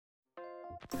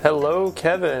Hello,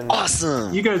 Kevin.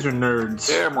 Awesome. You guys are nerds.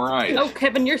 Damn right. Oh,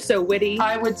 Kevin, you're so witty.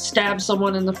 I would stab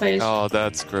someone in the face. Oh,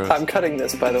 that's gross. I'm cutting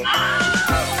this, by the way.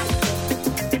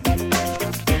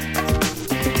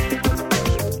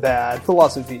 Bad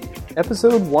Philosophy,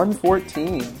 episode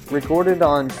 114, recorded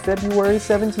on February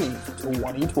 17th,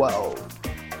 2012.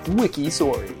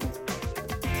 Wikissori.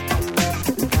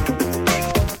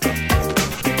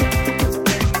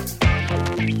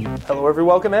 Hello,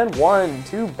 welcome and one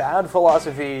to Bad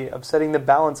Philosophy, upsetting the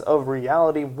balance of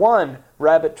reality one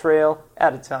rabbit trail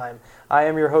at a time. I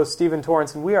am your host, Stephen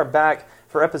Torrance, and we are back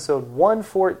for episode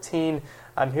 114.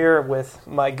 I'm here with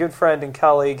my good friend and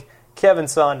colleague, Kevin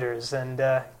Saunders. And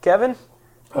Kevin,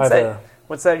 Hi there.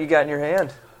 What's that you got in your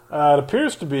hand? It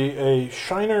appears to be a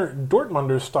Shiner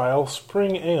Dortmunder style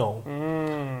spring ale.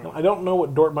 Now, I don't know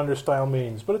what Dortmunder style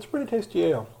means, but it's a pretty tasty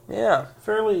ale. Yeah.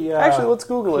 Fairly Actually, let's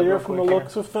Google it clear real from the quick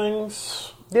looks of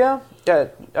things. Yeah.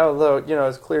 Although,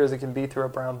 as clear as it can be through a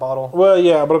brown bottle. Well,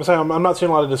 yeah, but I'm saying I'm not seeing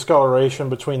a lot of discoloration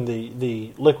between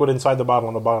the liquid inside the bottle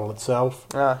and the bottle itself.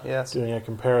 Ah, yes. Doing a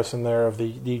comparison there of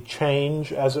the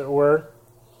change, as it were.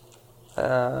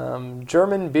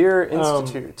 German Beer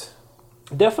Institute.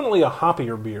 Definitely a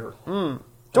hoppier beer.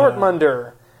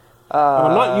 Dortmunder.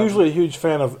 I'm not usually a huge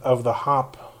fan of the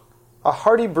hop. A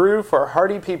hearty brew for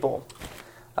hearty people.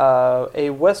 A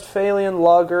Westphalian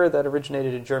lager that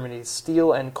originated in Germany's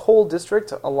steel and coal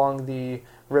district along the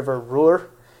river Ruhr.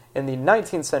 In the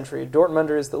 19th century,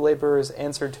 Dortmunder is the laborer's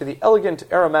answer to the elegant,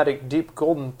 aromatic, deep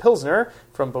golden Pilsner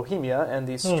from Bohemia and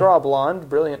the straw blonde,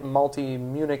 brilliant malty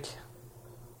Munich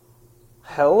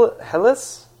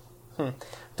Helles.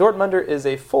 Dortmunder is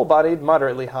a full-bodied,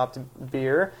 moderately hopped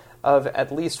beer of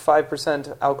at least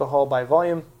 5% alcohol by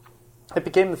volume. It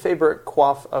became the favorite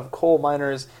quaff of coal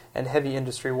miners and heavy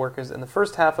industry workers in the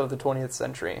first half of the 20th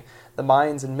century. The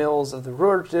mines and mills of the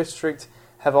Ruhr district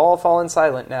have all fallen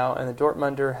silent now, and the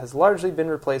Dortmunder has largely been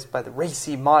replaced by the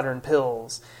racy modern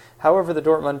Pils. However, the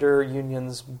Dortmunder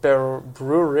Union's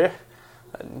Brewery,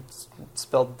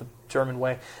 spelled the German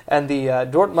way, and the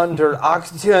Dortmunder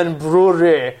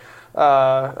Aktienbrewery,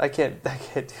 I can't do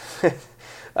it.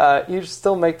 Each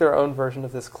still make their own version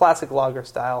of this classic lager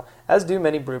style, as do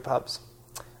many brew pubs.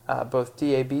 Both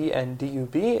DAB and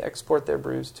DUB export their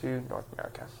brews to North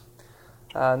America.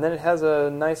 And then it has a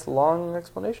nice long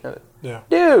explanation of it. Yeah.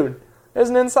 Dude, there's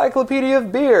an encyclopedia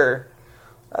of beer.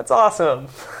 That's awesome.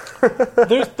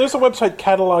 There's a website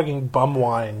cataloging bum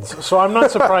wines, so I'm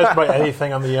not surprised by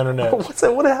anything on the internet. What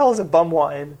the hell is a bum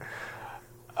wine?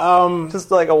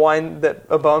 Just like a wine that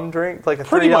a bum drink, like a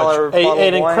Pretty $3 much bottle of wine?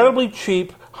 an incredibly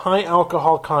cheap, high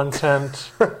alcohol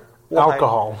content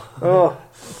alcohol. Ugh.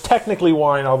 Technically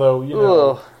wine, although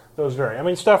Ugh. those vary. I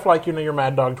mean, stuff like your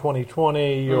Mad Dog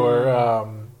 2020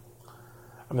 or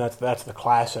that's the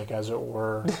classic, as it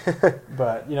were.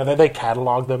 But they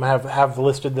catalog them, have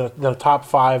listed the top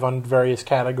 5 on various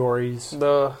categories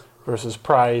versus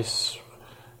price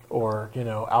or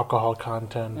alcohol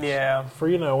content. Yeah. For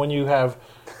when you have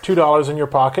 $2 in your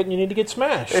pocket and you need to get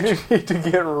smashed. You need to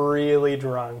get really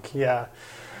drunk, yeah.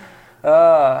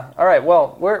 All right,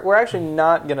 well, we're actually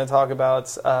not going to talk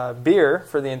about beer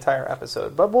for the entire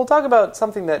episode, but we'll talk about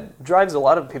something that drives a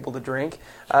lot of people to drink,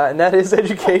 and that is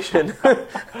education.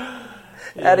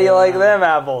 How do you like them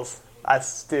apples? I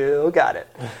still got it.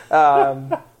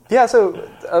 So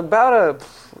about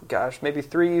maybe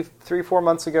 3-4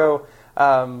 months ago,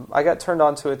 I got turned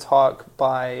on to a talk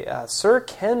by Sir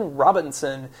Ken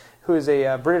Robinson, who is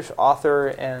a British author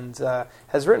and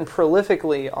has written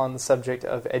prolifically on the subject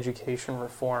of education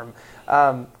reform.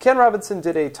 Ken Robinson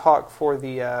did a talk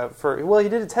he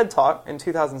did a TED Talk in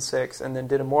 2006 and then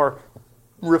did a more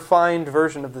refined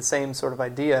version of the same sort of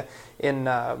idea in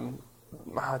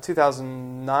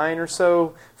 2009 or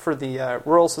so for the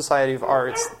Royal Society of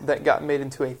Arts that got made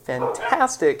into a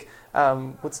fantastic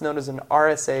what's known as an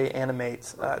RSA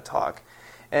Animate talk.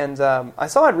 And I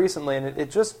saw it recently,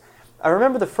 and I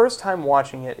remember the first time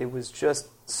watching it, it was just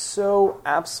so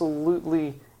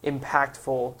absolutely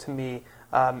impactful to me,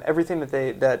 everything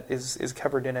that is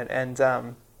covered in it. And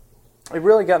it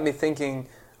really got me thinking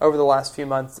over the last few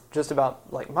months just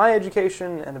about like my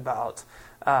education and about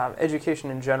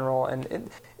education in general. And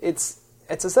it's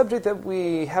a subject that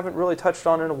we haven't really touched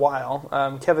on in a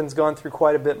while. Kevin's gone through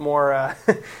quite a bit more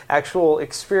actual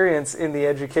experience in the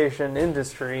education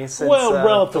industry. Since,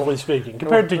 relatively speaking.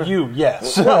 Compared to you,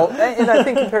 yes. Well, and I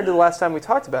think compared to the last time we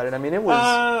talked about it, I mean, it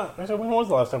was... when was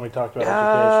the last time we talked about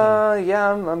education?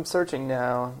 Yeah, I'm searching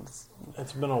now.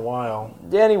 It's been a while.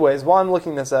 Anyways, while I'm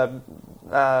looking this up,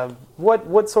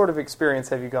 what sort of experience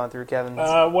have you gone through, Kevin?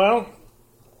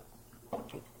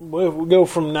 we'll go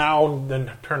from now and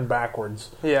then turn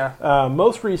backwards. Yeah.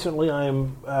 Most recently, I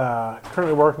am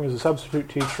currently working as a substitute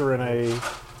teacher in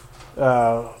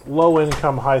a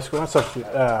low-income high school. Not substitute,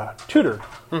 tutor,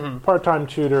 part-time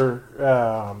tutor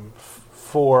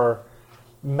for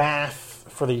math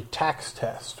for the tax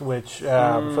test. Which,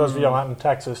 for those of you out in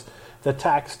Texas, the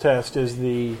tax test is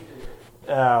the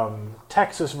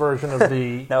Texas version of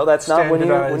the No, that's not when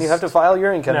you have to file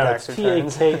your income tax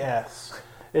returns. TAKS.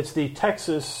 It's the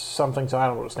Texas something, so I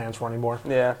don't know what it stands for anymore.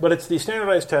 Yeah. But it's the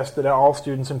standardized test that all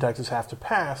students in Texas have to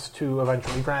pass to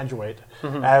eventually graduate,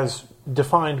 as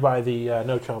defined by the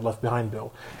No Child Left Behind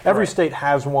bill. Every state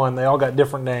has one. They all got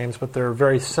different names, but they're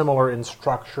very similar in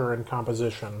structure and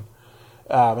composition.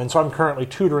 And so I'm currently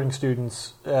tutoring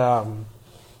students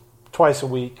twice a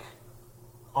week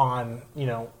on,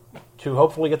 to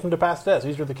hopefully get them to pass the test.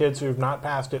 These are the kids who have not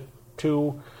passed it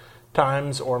 2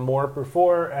 times or more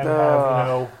before, and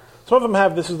have, some of them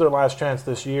have, this is their last chance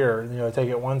this year. They take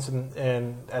it once in the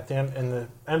end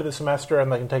of the semester,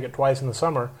 and they can take it twice in the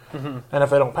summer. And if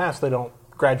they don't pass, they don't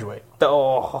graduate.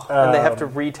 And they have to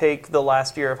retake the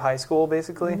last year of high school,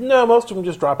 basically? No, most of them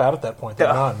just drop out at that point. They're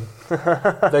done.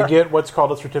 They get what's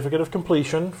called a certificate of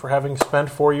completion for having spent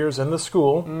 4 years in the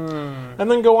school, and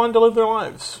then go on to live their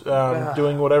lives,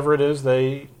 doing whatever it is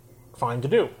they find to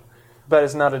do. But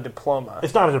it's not a diploma.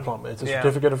 It's not a diploma. It's a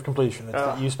certificate of completion. It's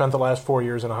that you spent the last 4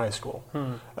 years in a high school.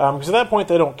 Because at that point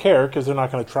they don't care, because they're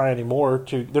not going to try anymore.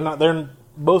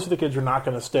 Most of the kids are not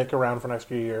going to stick around for an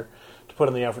extra year to put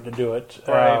in the effort to do it.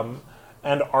 Right.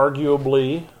 And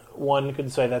arguably, one could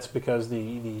say that's because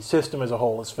the system as a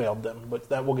whole has failed them. But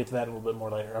we'll get to that a little bit more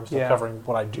later. I'm still covering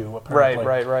what I do, apparently.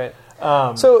 Right.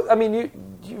 So, I mean,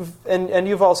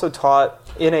 you've also taught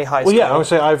in a high school. Well, yeah, I would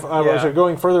say I was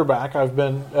going further back. I've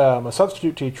been a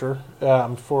substitute teacher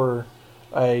for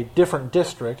a different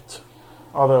district,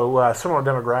 although similar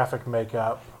demographic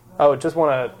makeup. Oh, just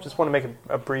want to make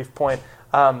a brief point.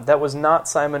 That was not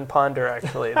Simon Ponder,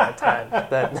 actually, that time.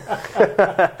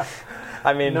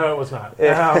 I mean, no, it was not.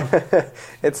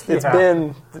 It's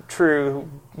been true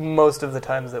most of the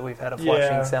times that we've had a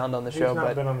flushing sound on the show,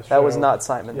 but that was not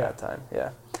Simon that time.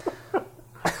 Yeah.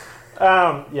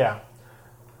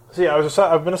 So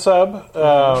I've been a sub.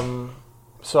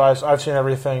 So I've seen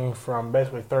everything from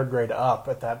basically third grade up.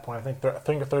 At that point, I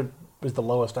think third was the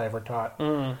lowest I ever taught.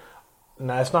 No,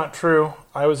 that's not true.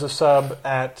 I was a sub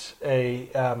at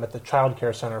the child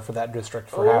care center for that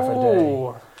district for half a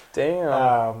day.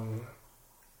 Damn.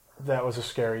 That was a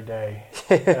scary day.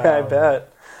 I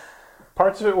bet.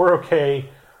 Parts of it were okay.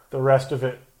 The rest of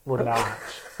it were not.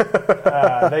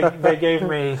 They gave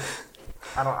me,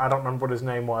 I don't remember what his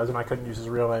name was, and I couldn't use his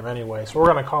real name anyway. So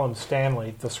we're going to call him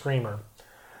Stanley the Screamer.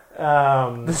 They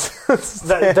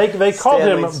called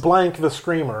him Blank the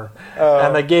Screamer,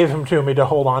 and they gave him to me to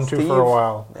hold on to for a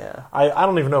while. Yeah. I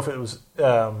don't even know if it was.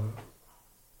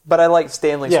 But I like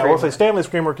Stanley Screamer. Yeah, we'll say Stanley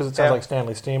Screamer because it sounds like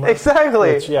Stanley Steamer.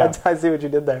 Exactly. Which, I see what you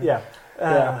did there. Yeah.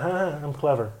 I'm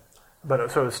clever.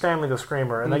 But so it was Stanley the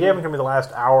Screamer, and they gave him to me the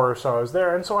last hour or so I was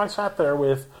there, and so I sat there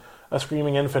with a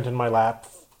screaming infant in my lap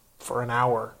for an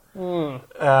hour.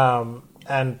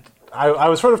 And I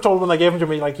was sort of told when they gave him to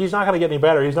me, like, he's not going to get any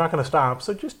better, he's not going to stop,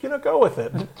 so just, go with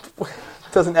it.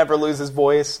 Doesn't ever lose his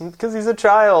voice, because he's a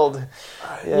child.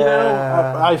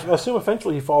 Yeah. I assume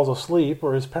eventually he falls asleep,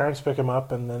 or his parents pick him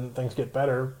up, and then things get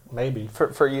better, maybe.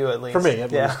 For you, at least. For me,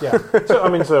 at least, yeah.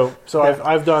 So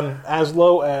I've done as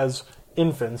low as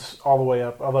infants all the way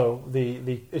up, although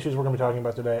the issues we're going to be talking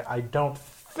about today, I don't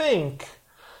think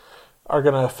are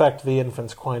going to affect the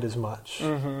infants quite as much.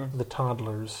 The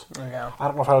toddlers. Yeah. I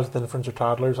don't know if I was with infants or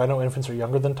toddlers. I know infants are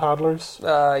younger than toddlers.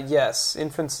 Yes.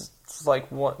 Infants, like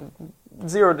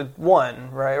 0 to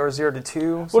 1, right? Or 0 to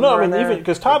 2? Well, no, I mean, even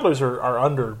because toddlers are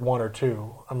under 1 or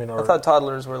 2. I mean, I thought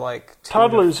toddlers were like 2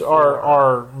 toddlers to 4.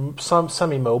 are some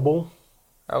semi-mobile.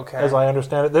 Okay. As I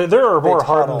understand it, there are more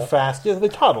hard and fast. Yeah, they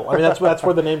toddle. I mean, that's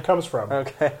where the name comes from.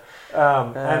 Okay.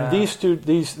 And these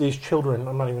children,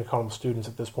 I'm not even going to call them students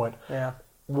at this point, yeah,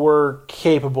 were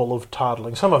capable of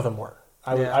toddling. Some of them were.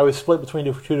 I was split between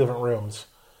two different rooms,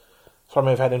 so I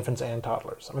may have had infants and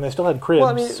toddlers. I mean, they still had cribs. Well,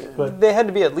 I mean, but they had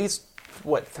to be at least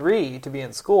 3 to be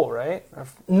in school, right?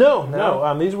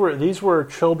 No. These were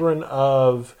children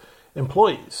of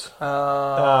employees.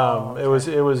 Okay. It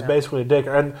was basically a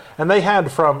daycare, and they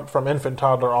had from infant,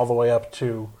 toddler all the way up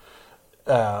to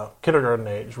kindergarten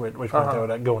age, which meant they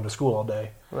would go into school all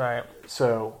day. Right.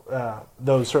 So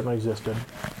those certainly existed.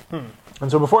 And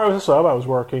so before I was a sub, I was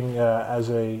working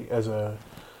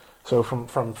so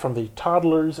from the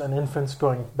toddlers and infants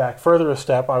going back further a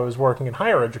step, I was working in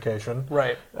higher education.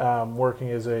 Right. Working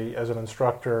as an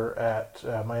instructor at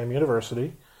Miami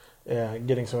University.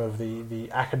 getting some of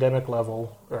the academic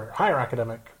level or higher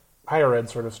ed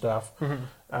sort of stuff.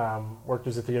 Worked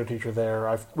as a theater teacher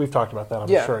there. We've talked about that, I'm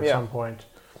sure, at some point.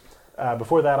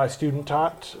 Before that, I student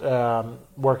taught,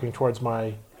 working towards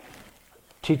my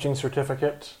teaching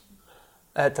certificate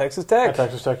At Texas Tech. At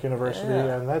Texas Tech University,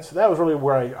 and that was really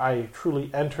where I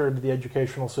truly entered the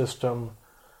educational system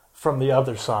from the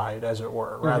other side, as it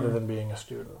were, rather than being a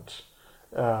student.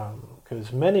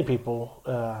 Because many people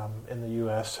in the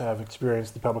U.S. have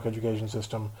experienced the public education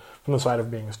system from the side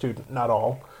of being a student. Not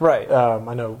all. Right.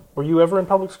 I know. Were you ever in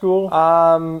public school?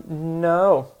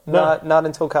 No. Not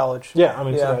until college. Yeah, I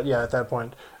mean, at that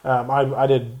point. I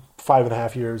did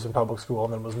 5.5 years in public school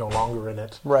and then was no longer in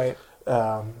it. Right.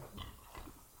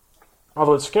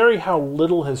 Although it's scary how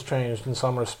little has changed in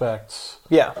some respects.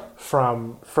 Yeah.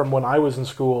 From when I was in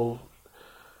school.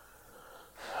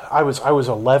 I was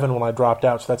 11 when I dropped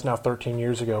out, so that's now 14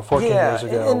 years ago.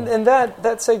 And that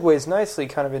segues nicely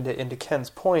kind of into Ken's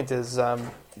point is,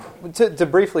 to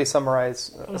briefly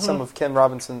summarize some of Ken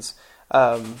Robinson's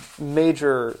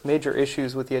major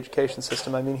issues with the education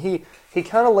system. I mean, he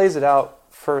kind of lays it out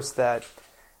first that,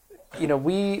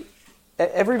 every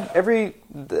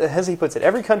as he puts it,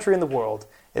 every country in the world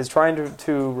is trying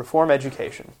to reform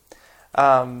education.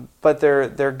 But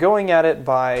they're going at it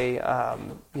by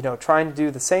trying to do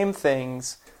the same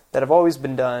things that have always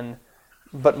been done,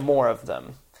 but more of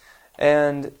them,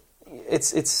 and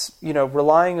it's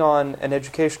relying on an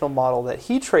educational model that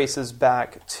he traces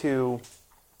back to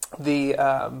the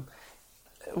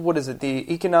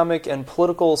the economic and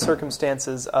political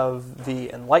circumstances of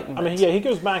the Enlightenment. I mean, he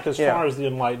goes back as far as the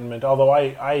Enlightenment, although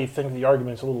I think the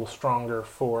argument's a little stronger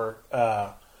for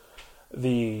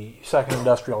the Second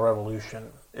Industrial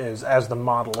Revolution is as the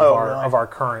model of our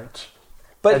current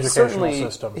educational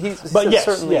system.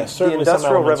 Certainly the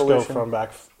Industrial Revolution go from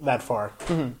back that far.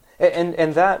 Mm-hmm.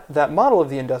 And that model of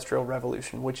the Industrial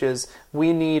Revolution, which is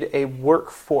we need a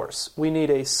workforce, we need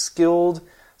a skilled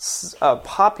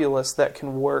populace that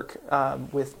can work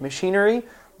with machinery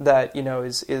that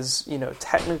is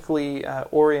technically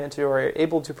oriented or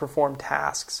able to perform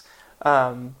tasks.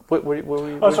 I know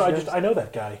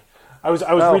that guy. I was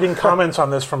reading comments on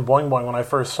this from Boing Boing when I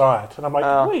first saw it, and I'm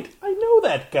like, wait, I know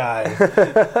that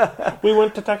guy. We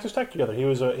went to Texas Tech together. He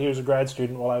was a grad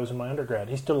student while I was in my undergrad.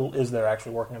 He still is there,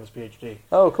 actually working on his PhD.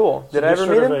 Oh, cool. Did I ever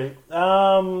meet him?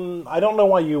 I don't know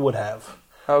why you would have.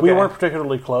 Okay. We weren't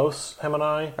particularly close, him and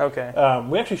I. Okay.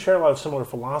 We actually share a lot of similar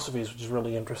philosophies, which is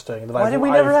really interesting. Why did we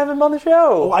never have him on the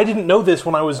show? Well, I didn't know this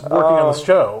when I was working on the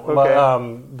show. Okay.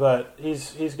 But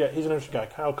he's an interesting guy,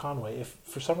 Kyle Conway. If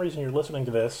for some reason you're listening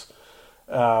to this,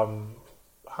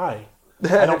 hi.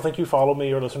 I don't think you follow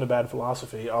me or listen to Bad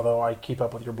Philosophy, although I keep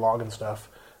up with your blog and stuff.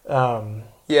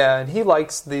 And he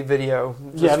likes the video.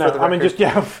 I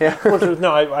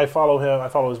follow him. I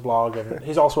follow his blog, and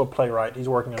he's also a playwright. He's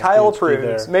working on Kyle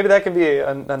approves. Maybe that can be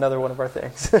another one of our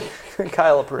things.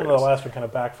 Kyle approves. Well, the last one kind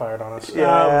of backfired on us.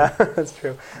 Yeah, that's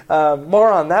true.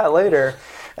 More on that later.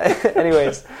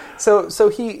 Anyways, so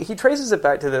he traces it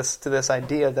back to this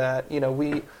idea that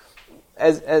we,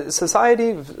 as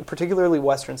society, particularly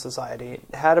Western society,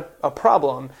 had a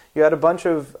problem. You had a bunch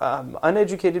of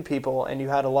uneducated people, and you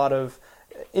had a lot of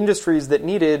industries that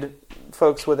needed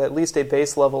folks with at least a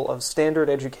base level of standard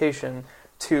education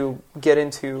to get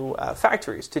into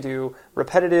factories, to do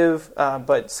repetitive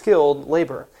but skilled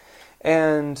labor.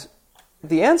 And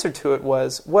the answer to it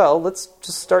was, well, let's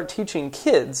just start teaching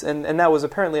kids. And that was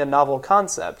apparently a novel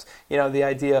concept, the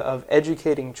idea of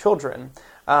educating children.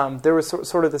 There was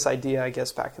sort of this idea, I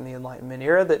guess, back in the Enlightenment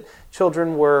era that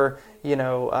children were,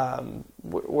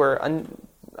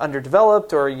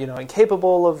 underdeveloped or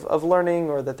incapable of learning,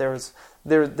 or that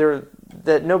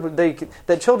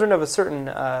that children of a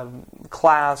certain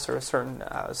class or a certain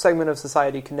segment of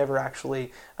society could never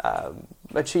actually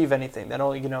achieve anything. That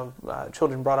only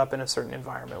children brought up in a certain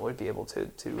environment would be able to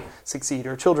succeed,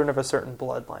 or children of a certain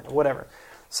bloodline or whatever.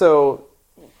 So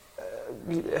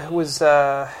it was.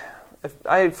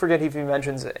 I forget if he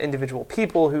mentions individual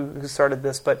people who started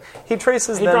this, but he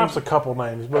traces them. He drops a couple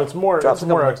names, but it's more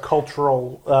a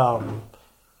cultural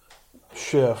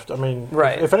shift. I mean,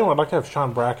 if anyone, I'd like to have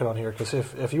Sean Brackett on here, because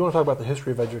if you want to talk about the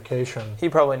history of education... He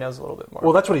probably knows a little bit more.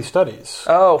 Well, that's what he studies.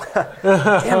 Oh,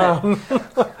 damn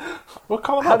it. We'll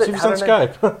call him up, see if he's on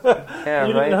Skype. Yeah,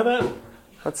 you didn't know that?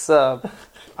 Let's pause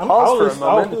for a moment.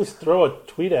 I'll at least throw a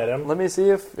tweet at him. Let me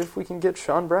see if we can get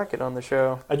Sean Brackett on the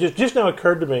show. It just now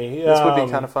occurred to me. This would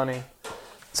be kind of funny.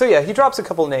 So yeah, he drops a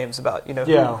couple names about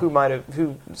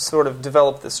who sort of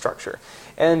developed this structure,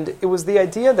 and it was the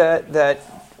idea that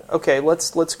okay,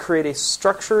 let's create a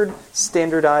structured,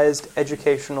 standardized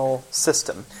educational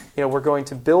system. We're going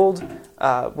to build,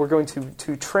 we're going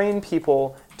to train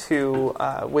people to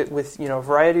with a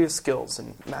variety of skills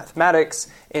in mathematics,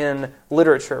 in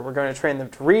literature. We're going to train them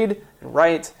to read and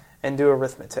write and do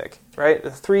arithmetic, right?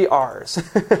 The 3 R's.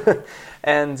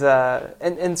 and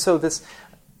so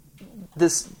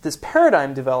this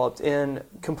paradigm developed in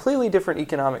completely different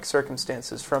economic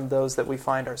circumstances from those that we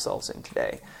find ourselves in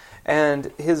today.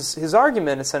 And his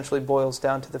argument essentially boils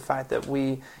down to the fact that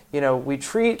we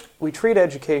treat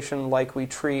education like we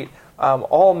treat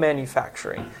all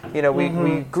manufacturing.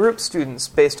 We group students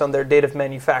based on their date of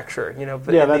manufacture.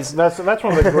 That's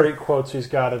one of the great quotes he's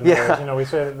got in Yeah. there. We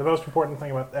say that the most important thing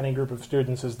about any group of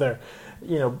students is they're,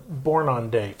 born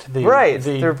on date.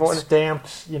 They're born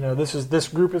stamped. This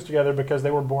group is together because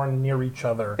they were born near each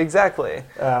other. Exactly.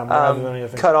 Rather than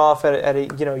anything. Cut off at a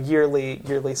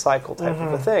yearly cycle type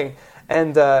of a thing.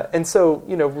 And so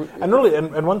and really,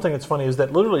 and one thing that's funny is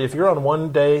that literally, if you're on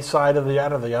one day side of the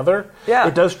other, yeah.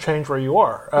 it does change where you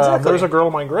are. Exactly. There was a girl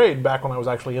in my grade back when I was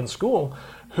actually in school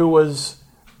who was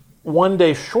one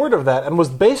day short of that and was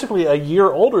basically a year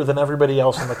older than everybody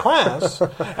else in the class,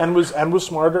 and was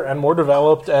smarter and more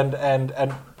developed and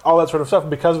all that sort of stuff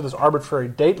because of this arbitrary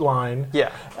date line.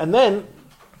 Yeah. And then,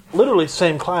 literally,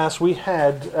 same class, we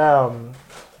had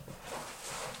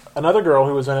another girl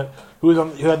who was in it. Who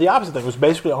had the opposite thing, was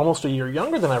basically almost a year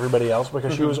younger than everybody else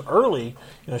because she was early.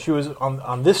 She was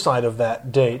on this side of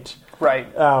that date, right?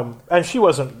 And she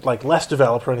wasn't like less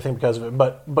developed or anything because of it,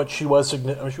 but she was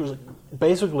significant. She was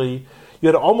basically, you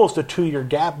had almost a 2-year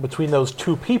gap between those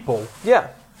two people. Yeah,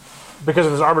 because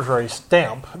of this arbitrary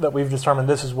stamp that we've determined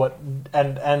this is what,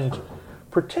 and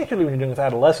particularly when you're dealing with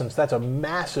adolescents, that's a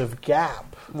massive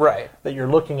gap, right? That you're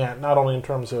looking at not only in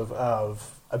terms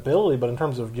of ability, but in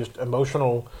terms of just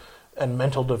emotional and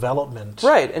mental development.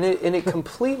 Right, and it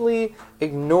completely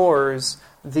ignores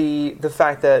the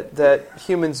fact that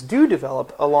humans do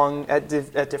develop along at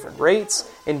different rates,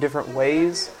 in different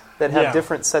ways, that have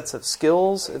different sets of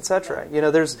skills, etc.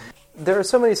 There are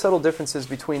so many subtle differences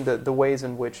between the ways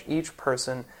in which each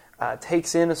person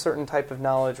takes in a certain type of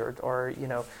knowledge or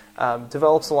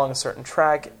develops along a certain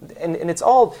track, and it's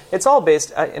all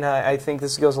based. And I think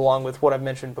this goes along with what I've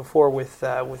mentioned before with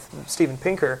Steven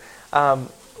Pinker.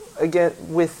 Again,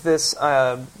 with this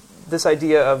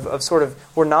idea of sort of,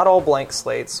 we're not all blank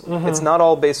slates. Mm-hmm. It's not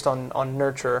all based on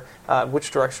nurture,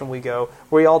 which direction we go.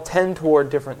 We all tend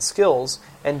toward different skills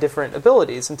and different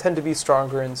abilities, and tend to be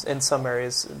stronger in some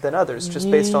areas than others, just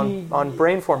based on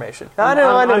brain formation. I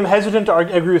know. I'm hesitant to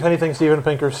agree with anything Steven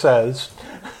Pinker says,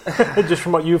 just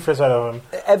from what you've said of him.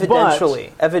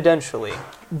 Evidentially.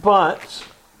 But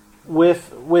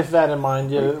with that in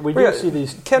mind, we do see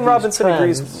these. Ken Robinson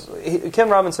trends. agrees. Ken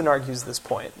Robinson argues this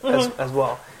point as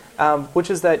well,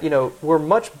 which is that we're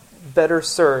much better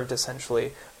served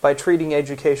essentially by treating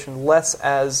education less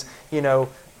as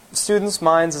students'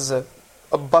 minds as a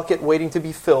bucket waiting to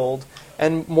be filled,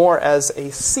 and more as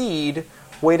a seed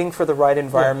waiting for the right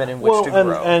environment in which to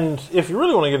grow. And if you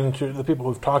really want to get into the people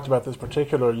who've talked about this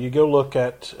particular, you go look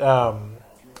at.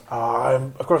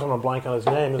 Of course, I'm going to blank on his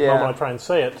name. I'm going to try and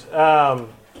say it.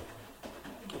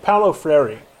 Paulo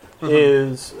Freire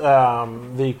is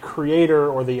the creator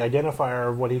or the identifier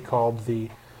of what he called the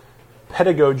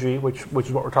pedagogy, which is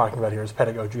what we're talking about here, is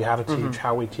pedagogy, how to teach,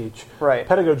 how we teach. Right.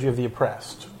 Pedagogy of the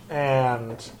oppressed.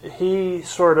 And he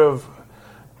sort of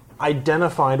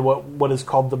identified what is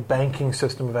called the banking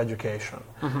system of education.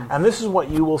 Mm-hmm. And this is what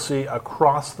you will see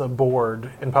across the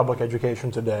board in public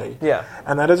education today. Yeah.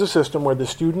 And that is a system where the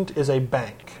student is a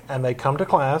bank, and they come to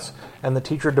class, and the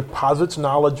teacher deposits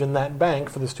knowledge in that bank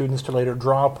for the students to later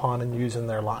draw upon and use in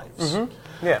their lives.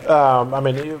 Mm-hmm.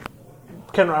 Yeah.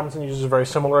 Ken Robinson uses a very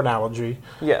similar analogy.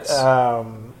 Yes.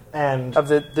 And of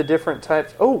the different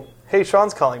types. Oh, hey,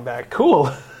 Sean's calling back.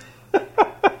 Cool.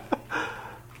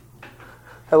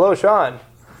 Hello, Sean.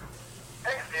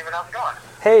 Hey, Steven, how's it going?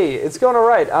 Hey, it's going all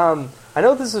right. I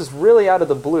know this is really out of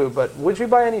the blue, but would you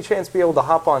by any chance be able to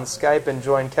hop on Skype and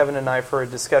join Kevin and I for a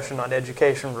discussion on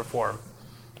education reform?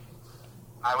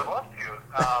 I would love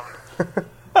to. Can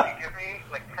you give me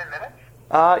like 10 minutes?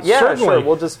 Yeah, Certainly.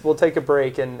 sure. We'll take a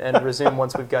break and resume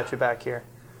once we've got you back here.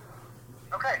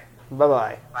 Okay.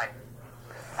 Bye-bye. Bye.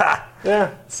 Ha!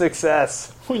 Yeah.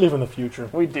 Success. We live in the future.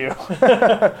 We do.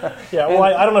 Yeah, well,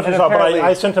 I don't know if you saw, but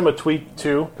I sent him a tweet,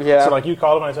 too. Yeah. So, you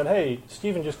called him, and I said, hey,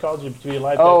 Steven just called you to be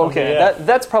live. Oh, okay. Yeah.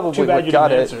 That's probably Too bad what you got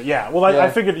didn't it. answer. Yeah, well,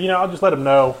 I figured, I'll just let him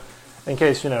know in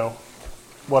case,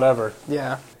 whatever.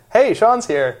 Yeah. Hey, Sean's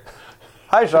here.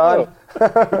 Hi, Sean.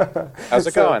 How's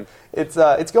it going?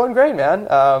 It's going great, man.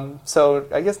 So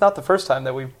I guess not the first time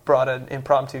that we've brought an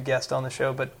impromptu guest on the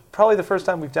show, but probably the first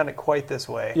time we've done it quite this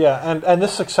way. Yeah, and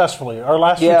this successfully. Our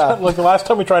last the last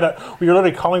time we tried it, we were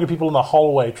literally calling to people in the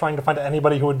hallway, trying to find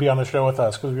anybody who would be on the show with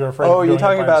us because we were afraid. Oh, you're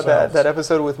talking about that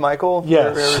episode with Michael?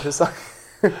 Yes. Where we were just like,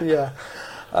 yeah.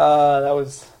 That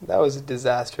was a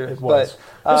disaster. It was.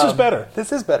 But This is better.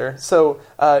 This is better. So,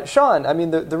 Sean, I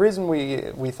mean, the reason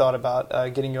we thought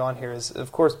about getting you on here is,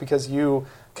 of course, because you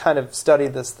kind of study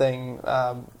this thing,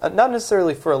 not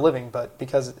necessarily for a living, but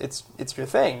because it's your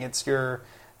thing. It's your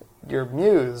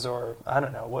muse, or I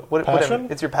don't know what passion? Whatever.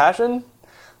 It's your passion.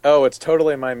 Oh, it's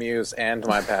totally my muse and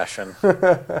my passion.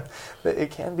 It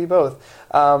can be both.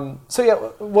 So yeah,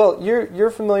 well,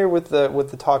 you're familiar with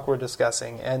the talk we're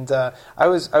discussing, and I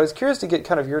was curious to get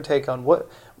kind of your take on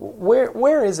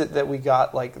where is it that we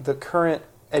got like the current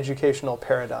educational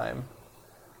paradigm?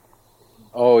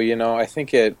 Oh, I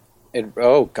think it.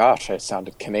 Oh gosh, I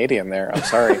sounded Canadian there. I'm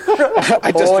sorry.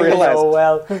 I just realized. Oh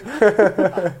well.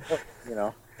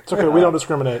 It's okay. We don't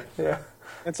discriminate. Yeah,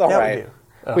 It's all right.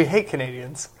 we do. We hate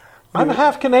Canadians. I'm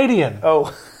half Canadian.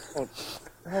 Oh.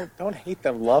 Don't hate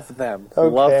them. Love them.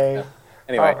 Okay. Love them.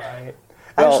 Anyway. All right.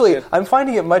 Well, Actually, I'm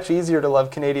finding it much easier to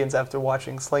love Canadians after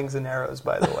watching Slings and Arrows,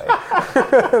 by the way.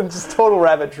 Just total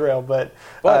rabbit trail, but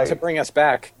to bring us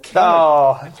back,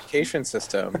 Canada's education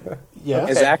system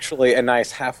is actually a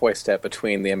nice halfway step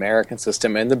between the American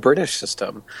system and the British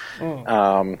system.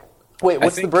 Wait,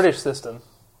 what's the British system?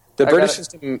 The British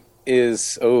system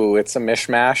is, it's a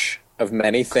mishmash of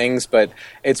many things, but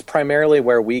it's primarily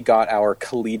where we got our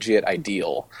collegiate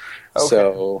ideal. Okay.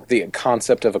 So the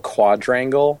concept of a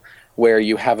quadrangle, where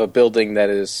you have a building that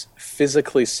is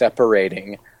physically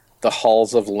separating the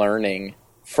halls of learning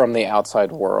from the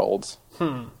outside world.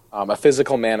 A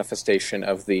physical manifestation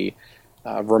of the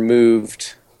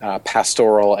removed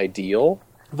pastoral ideal.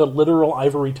 The literal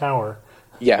ivory tower.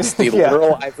 Yes, the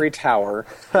literal ivory tower,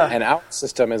 and our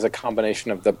system is a combination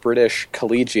of the British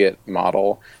collegiate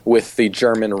model with the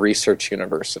German research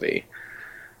university.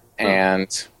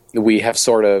 And we have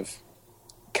sort of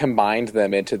combined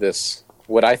them into this,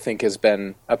 what I think has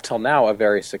been, up till now, a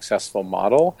very successful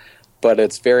model, but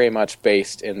it's very much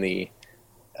based in the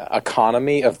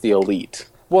economy of the elite.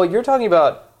 Well, you're talking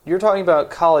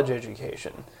about college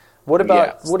education. What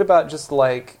about just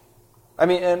like, I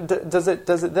mean, and does it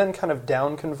then kind of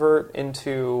down convert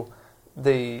into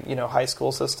the high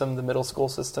school system, the middle school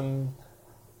system?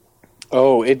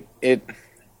 Oh,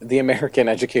 the American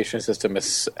education system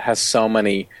has so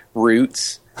many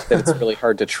roots that it's really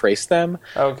hard to trace them.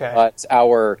 Okay, but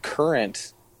our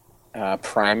current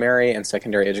primary and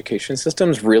secondary education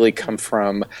systems really come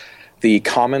from the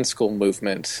common school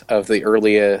movement of the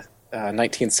early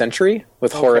 19th century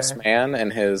with Horace Mann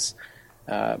and his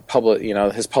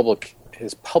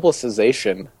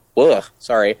publicization,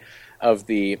 of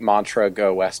the mantra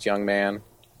 "Go West, young man."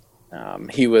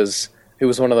 He was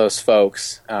one of those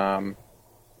folks.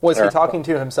 Was he talking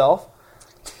to himself?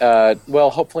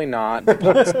 Well, hopefully not.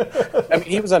 I mean,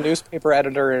 he was a newspaper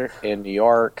editor in New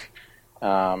York,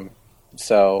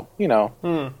 so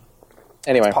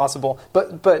Anyway, it's possible.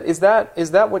 But is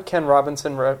that what Ken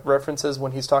Robinson references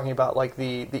when he's talking about like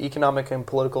the economic and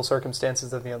political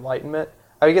circumstances of the Enlightenment?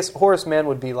 I guess Horace Mann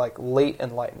would be like late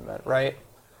Enlightenment, right?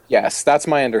 Yes, that's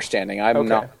my understanding. I'm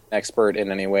not an expert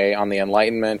in any way on the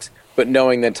Enlightenment, but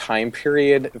knowing the time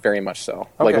period, very much so.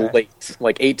 Like late,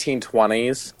 like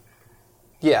 1820s.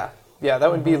 Yeah,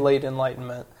 that would be late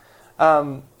Enlightenment.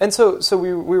 And so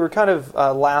we were kind of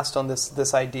last on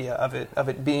this idea of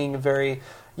it being very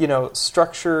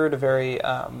structured, very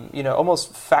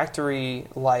almost factory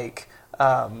like.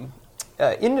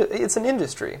 It's an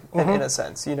industry in a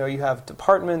sense. You have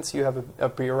departments, you have a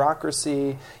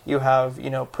bureaucracy, you have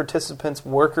participants,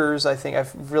 workers. I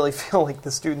really feel like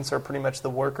the students are pretty much the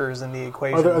workers in the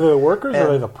equation. Are they the workers or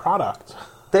are they the product?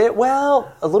 A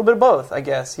little bit of both, I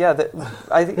guess. Yeah,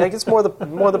 I guess more the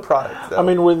product. Though. I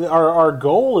mean, with our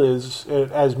goal is,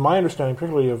 as my understanding,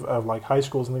 particularly of like high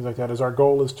schools and things like that, is our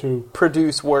goal is to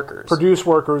produce workers,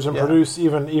 and produce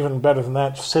even better than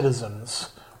that, citizens.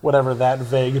 Whatever that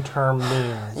vague term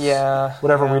means.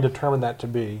 Whatever we determine that to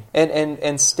be.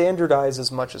 And standardize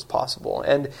as much as possible.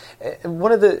 And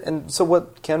so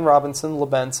what Ken Robinson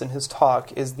laments in his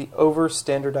talk is the over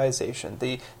standardization,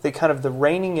 the kind of the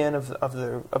reining in of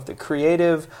the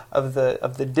creative, of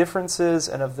the differences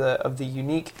and of the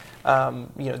unique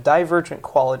divergent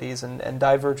qualities and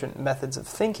divergent methods of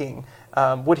thinking,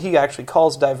 what he actually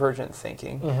calls divergent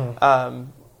thinking.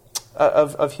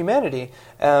 of humanity,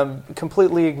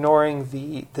 completely ignoring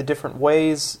the different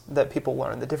ways that people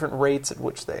learn, the different rates at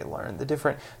which they learn, the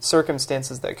different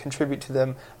circumstances that contribute to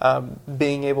them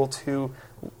being able to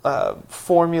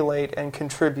formulate and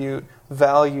contribute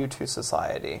value to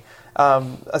society.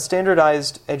 A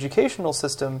standardized educational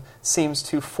system seems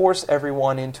to force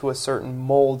everyone into a certain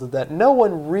mold that no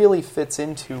one really fits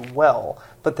into well,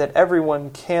 but that everyone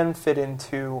can fit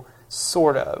into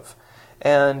sort of,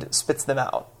 and spits them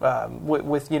out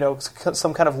with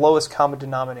some kind of lowest common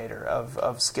denominator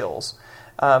of skills.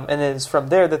 And it is from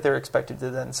there that they're expected to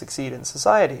then succeed in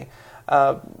society.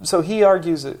 So he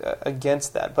argues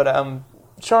against that. But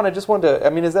Sean, I just wanted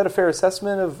to, is that a fair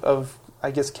assessment of I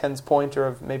guess, Ken's point, or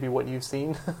of maybe what you've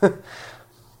seen?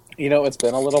 It's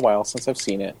been a little while since I've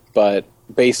seen it, but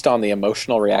based on the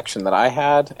emotional reaction that I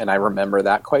had, and I remember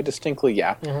that quite distinctly,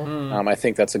 yeah. Mm-hmm. I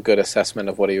think that's a good assessment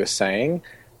of what he was saying.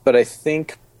 But I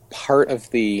think part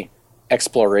of the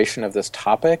exploration of this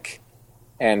topic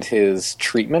and his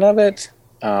treatment of it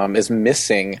is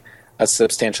missing a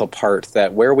substantial part,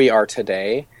 that where we are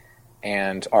today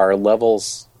and our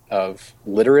levels of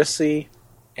literacy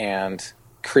and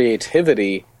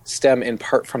creativity stem in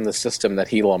part from the system that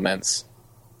he laments.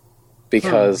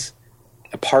 Because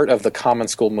a part of the common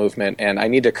school movement, and I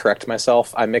need to correct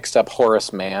myself, I mixed up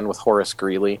Horace Mann with Horace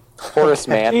Greeley. Horace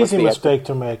Mann was easy mistake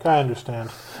to make, I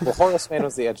understand. Well, Horace Mann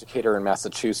was the educator in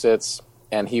Massachusetts,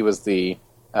 and he was the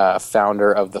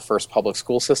founder of the first public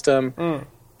school system.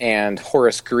 And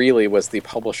Horace Greeley was the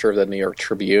publisher of the New York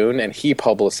Tribune, and he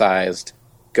publicized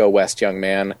Go West, Young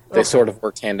Man. They sort of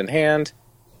worked hand in hand.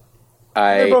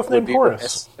 They're both named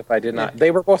Horace. If I did not,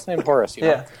 they were both named Horace.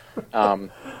 Yeah.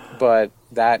 But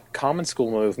that common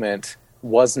school movement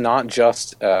was not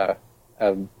just a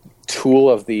tool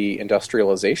of the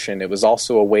industrialization; it was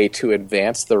also a way to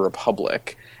advance the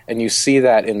republic. And you see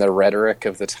that in the rhetoric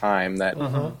of the time, that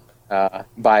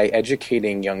by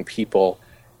educating young people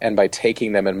and by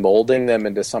taking them and molding them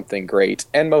into something great,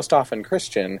 and most often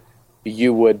Christian,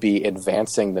 you would be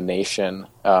advancing the nation.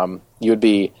 You would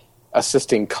be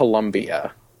assisting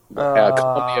Columbia,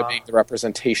 Columbia being the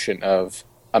representation of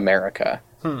America,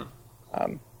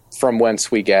 from whence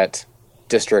we get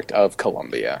District of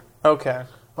Columbia. Okay.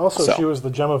 Also, she was the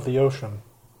gem of the ocean.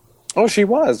 Oh, she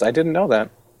was. I didn't know that.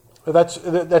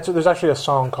 There's actually a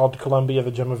song called Columbia,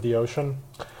 the Gem of the Ocean.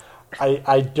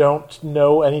 I don't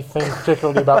know anything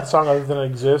particularly about the song other than it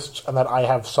exists, and that I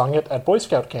have sung it at Boy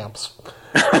Scout camps.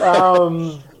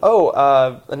 Another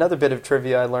bit of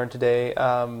trivia I learned today.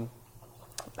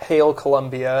 Hail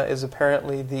Columbia is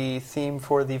apparently the theme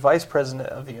for the Vice President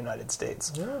of the United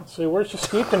States. Yeah, see, we're just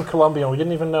steeped in Columbia, and we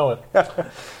didn't even know it.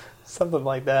 Something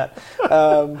like that.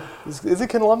 Is it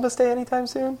Columbus Day anytime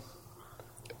soon?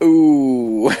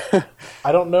 Ooh.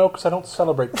 I don't know, because I don't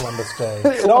celebrate Columbus Day.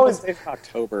 It always is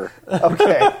October.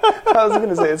 Okay. I was going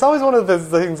to say, it's always one of those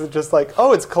things that just like,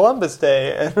 oh, it's Columbus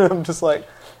Day. And I'm just like,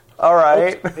 all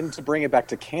right. And to bring it back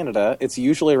to Canada, it's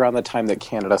usually around the time that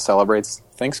Canada celebrates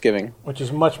Thanksgiving. Which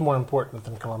is much more important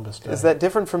than Columbus Day. Is that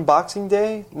different from Boxing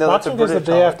Day? No, Boxing Day is the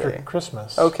day holiday. after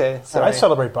Christmas. Okay, sorry. I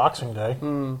celebrate Boxing Day.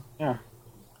 Yeah.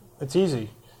 It's easy.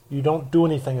 You don't do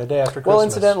anything the day after Christmas. Well,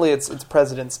 incidentally, it's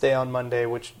President's Day on Monday,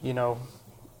 which,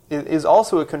 is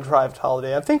also a contrived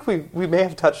holiday. I think we may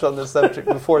have touched on this subject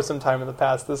before sometime in the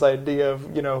past, this idea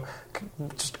of,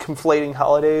 just conflating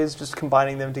holidays, just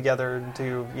combining them together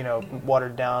into,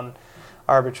 watered down,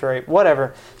 arbitrary,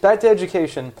 whatever. Back to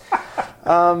education.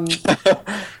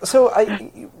 So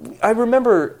I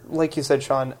remember, like you said,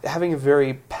 Sean, having a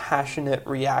very passionate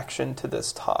reaction to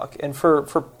this talk. And for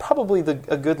probably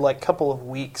a good couple of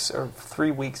weeks or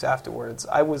 3 weeks afterwards,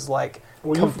 I was like,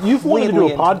 well, you've wanted to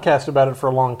do a podcast about it for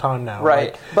a long time now,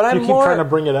 right? But I'm you keep trying to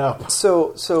bring it up.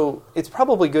 So it's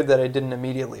probably good that I didn't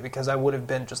immediately, because I would have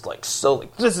been just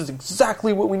this is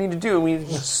exactly what we need to do. We need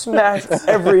to just smash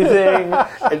everything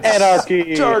and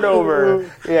anarchy, start over.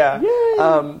 Yeah.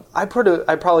 I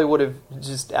probably would have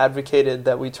just advocated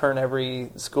that we turn every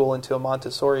school into a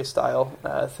Montessori style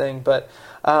thing. But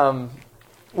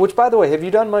which, by the way, have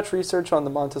you done much research on the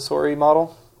Montessori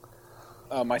model?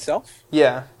 Myself?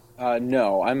 Yeah.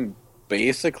 No, I'm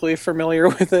basically familiar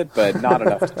with it, but not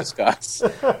enough to discuss.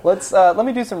 Let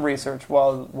me do some research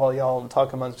while y'all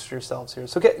talk amongst yourselves here.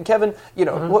 So, Kevin,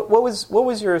 what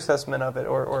was your assessment of it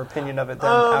or opinion of it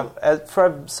then,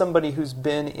 for somebody who's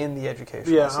been in the education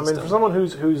system? For someone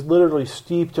who's literally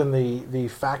steeped in the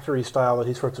factory style that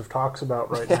he sorts of talks about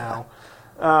right now,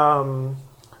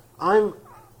 I'm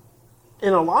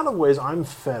in a lot of ways I'm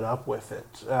fed up with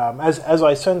it. As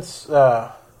I sense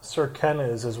Sir Ken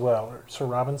is as well, or Sir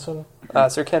Robinson.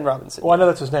 Sir Ken Robinson. Well, I know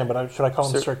that's his name, but should I call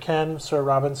him Sir Ken, Sir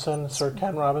Robinson, Sir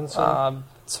Ken Robinson?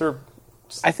 Sir.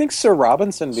 I think Sir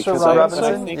Robinson because Sir I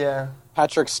Robinson? think Yeah.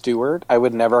 Patrick Stewart. I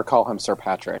would never call him Sir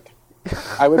Patrick.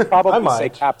 I would probably say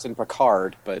Captain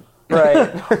Picard, but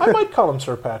Right. I might call him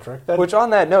Sir Patrick. Which on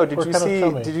that note, did Or you kind of see?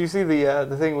 tell me. Did you see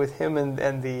the thing with him and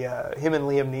Liam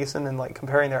Neeson and like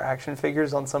comparing their action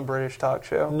figures on some British talk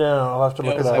show? No, I'll have to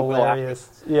look It it was up.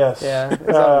 hilarious. Yes. Yeah, it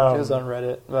was on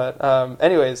Reddit. But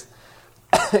anyways,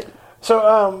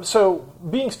 So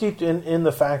being steeped in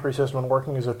the factory system and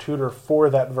working as a tutor for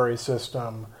that very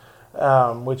system,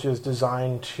 which is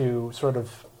designed to sort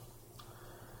of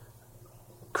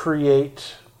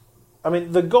create. I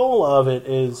mean, the goal of it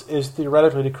is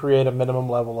theoretically to create a minimum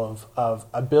level of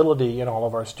ability in all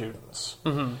of our students.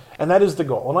 Mm-hmm. And that is the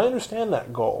goal. And I understand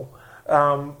that goal.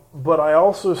 But I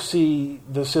also see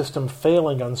the system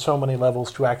failing on so many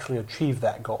levels to actually achieve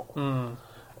that goal. Mm.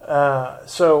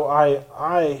 So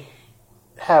I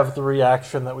have the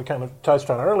reaction that we kind of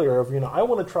touched on earlier of, I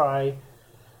want to try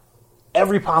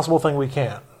every possible thing we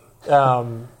can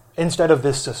instead of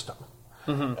this system.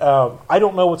 Mm-hmm. I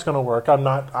don't know what's going to work. I'm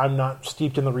not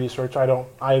steeped in the research. I don't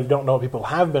know what people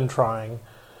have been trying,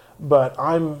 but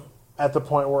I'm at the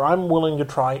point where I'm willing to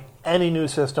try any new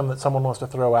system that someone wants to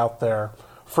throw out there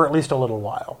for at least a little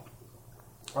while,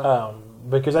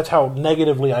 because that's how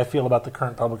negatively I feel about the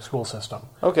current public school system.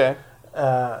 okay.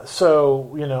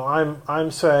 So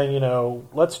I'm saying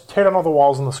let's tear down all the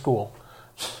walls in the school.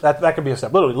 That could be a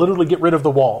step. Literally get rid of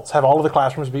the walls. Have all of the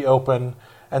classrooms be open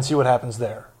and see what happens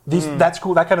there.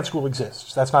 That kind of school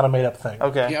exists. That's not a made up thing.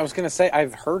 Okay. yeah, I was going to say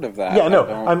I've heard of that. Yeah, no.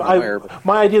 I don't know where, but-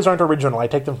 My ideas aren't original. I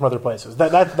take them from other places.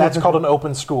 That's called an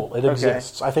open school. It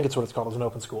exists. I think it's what it's called, is an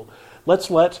open school. Let's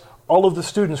let all of the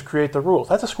students create the rules.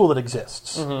 That's a school that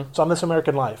exists. Mm-hmm. It's on This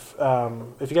American Life.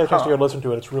 If you get a chance to go listen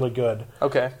to it, it's really good.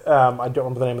 Okay. I don't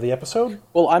remember the name of the episode.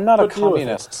 Well, I'm not a But deal with it.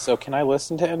 communist, so can I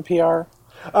listen to NPR?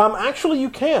 Actually, you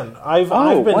can. I've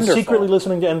been wonderful. secretly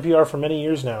listening to NPR for many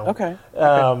years now. Okay.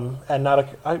 And not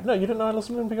a. No, you didn't know I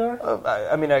listened to NPR?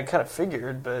 I mean, I kind of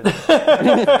figured, but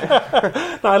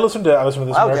No, I listened to This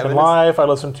American Life. I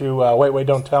listened to Wait,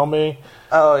 Don't Tell Me.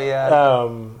 oh yeah.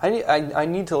 I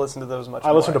need to listen to those much.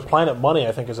 I listen to more. Planet Money.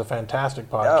 I think is a fantastic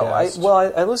podcast.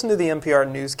 I listen to the NPR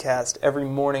newscast every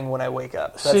morning when I wake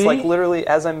up. That's See? like literally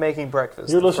as I'm making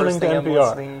breakfast. You're the first listening to thing I'm NPR.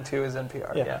 listening to is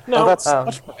NPR. Yeah. No, That's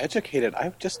much more educated.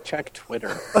 I've just checked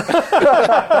Twitter.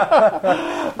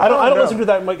 I don't listen to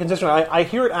that much consistently. I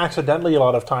hear it accidentally a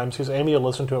lot of times because Amy will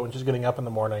listen to it when she's getting up in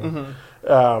the morning. No, it's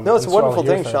a and so I'll wonderful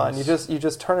hear thing, Sean. things. You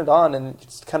just turn it on and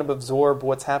just kind of absorb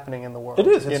what's happening in the world. It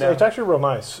is. you It's, know? it's actually real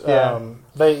nice. Yeah.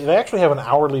 They actually have an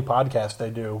hourly podcast they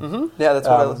do. Mm-hmm. Yeah, that's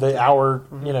what I listen the to. hour,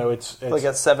 it's Like a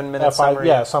 7-minute summary.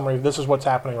 Yeah, summary. This is what's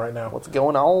happening right now. What's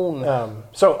going on?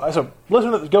 So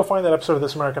go find that episode of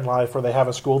This American Life where they have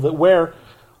a school where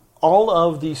all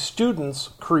of the students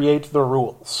create the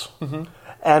rules,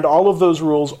 and all of those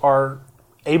rules are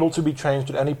able to be changed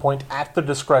at any point at the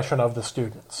discretion of the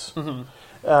students.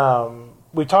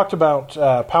 We talked about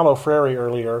Paulo Freire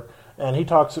earlier, and he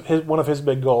talks. One of his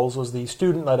big goals was the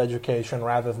student-led education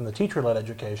rather than the teacher-led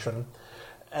education,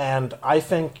 and I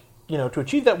think to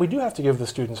achieve that we do have to give the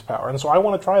students power, and so I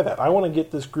want to try that. I want to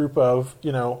get this group of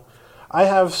I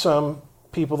have some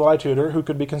people that I tutor who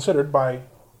could be considered by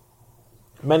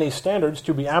many standards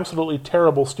to be absolutely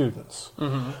terrible students.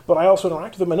 Mm-hmm. But I also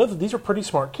interact with them. I know that these are pretty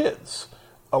smart kids.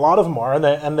 A lot of them are,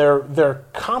 and they're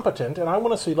competent. And I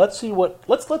want to see. Let's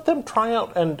let them try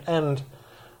out and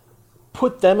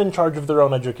put them in charge of their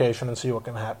own education and see what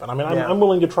can happen. I mean, I'm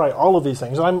willing to try all of these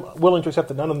things. I'm willing to accept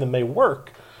that none of them may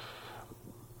work.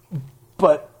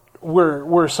 But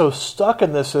we're so stuck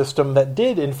in this system that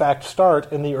did, in fact,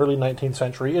 start in the early 19th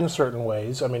century in certain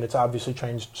ways. I mean, it's obviously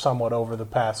changed somewhat over the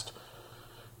past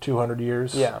 200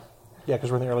 years. Yeah. Yeah,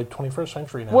 because we're in the early 21st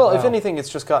century now. Well, Wow. if anything, it's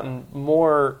just gotten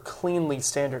more cleanly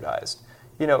standardized.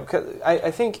 'Cause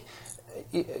I think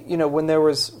when there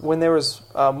was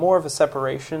more of a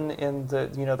separation in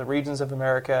the regions of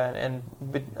America and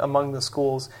among the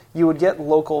schools, you would get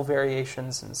local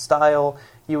variations in style.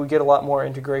 You would get a lot more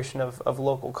integration of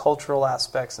local cultural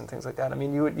aspects and things like that. I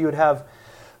mean, you would have.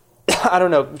 I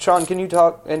don't know, Sean. Can you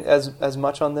talk as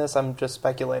much on this? I'm just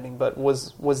speculating, but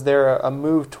was there a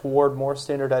move toward more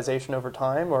standardization over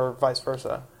time, or vice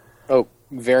versa? Oh,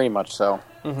 very much so.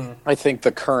 Mm-hmm. I think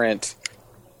the current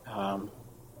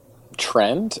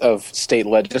trend of state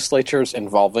legislatures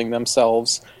involving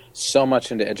themselves so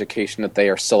much into education that they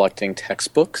are selecting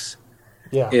textbooks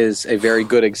is a very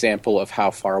good example of how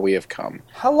far we have come.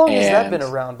 How long has that been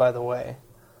around, by the way?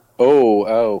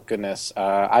 Oh, goodness.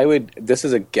 This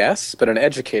is a guess, but an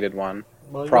educated one.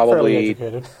 Well, you're fairly Probably,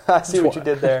 educated. I see what you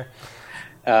did there.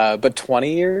 but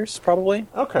 20 years, probably.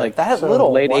 Okay. Like That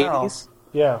little, late wow. 80s.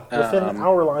 Yeah, within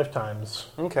our lifetimes.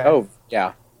 Okay. Oh,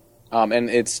 yeah. And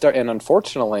and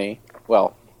unfortunately,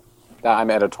 well, I'm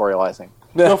editorializing.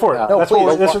 Go for it. No, That's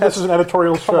please. what this is an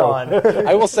editorial Come show. on.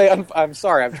 I will say, I'm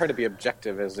sorry, I'm trying to be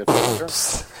objective as if.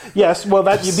 Yes, well,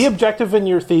 that you be objective in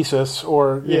your thesis,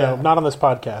 or you know, not on this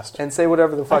podcast. And say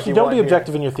whatever the fuck Actually, you don't want be here.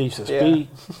 objective in your thesis. Yeah.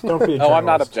 Don't be a No, I'm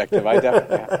not journalist. objective. I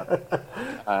definitely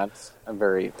am. I'm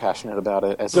very passionate about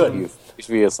it, as Good. you've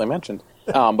previously mentioned.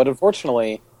 But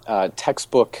unfortunately,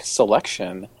 textbook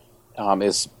selection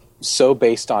is so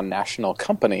based on national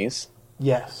companies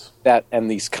Yes.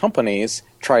 and these companies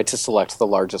try to select the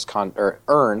largest or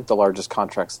earn the largest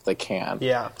contracts that they can.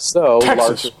 Yeah. So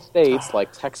Texas. larger states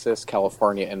like Texas,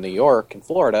 California, and New York and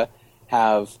Florida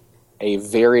have a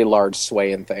very large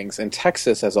sway in things. And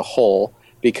Texas as a whole,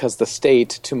 because the state,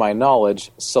 to my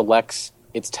knowledge, selects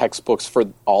its textbooks for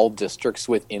all districts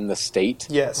within the state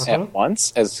Yes. at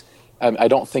once. As I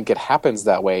don't think it happens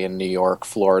that way in New York,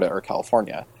 Florida, or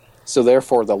California. So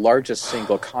therefore, the largest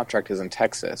single contract is in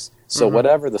Texas. So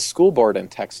whatever the school board in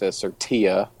Texas, or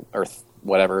TIA, or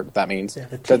whatever that means,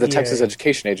 the the TEA. Texas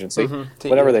Education Agency, TEA.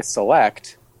 whatever they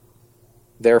select,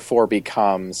 therefore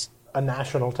becomes A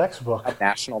national textbook. a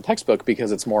national textbook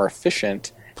because it's more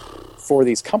efficient for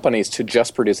these companies to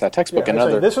just produce that textbook. Yeah,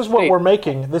 Another this is what state- we're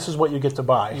making. This is what you get to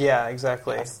buy. Yeah,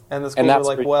 exactly. And the And schools are that's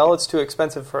like, pretty- well, it's too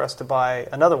expensive for us to buy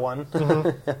another one.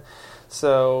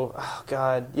 So, oh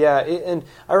God, yeah. And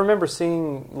I remember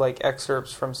seeing like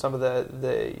excerpts from some of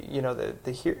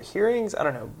the hearings. I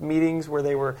don't know, meetings where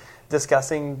they were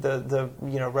discussing the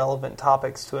relevant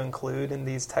topics to include in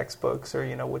these textbooks, or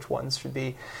which ones should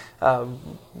be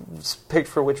picked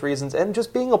for which reasons, and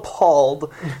just being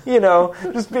appalled,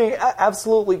 just being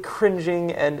absolutely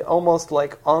cringing and almost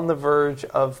like on the verge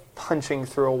of punching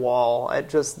through a wall at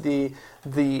just the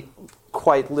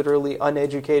quite literally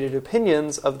uneducated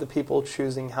opinions of the people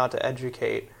choosing how to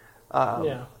educate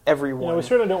everyone. We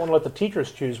certainly don't want to let the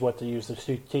teachers choose what to use to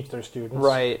teach their students.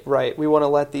 Right. We want to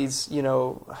let these,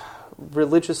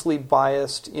 religiously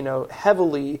biased,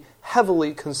 heavily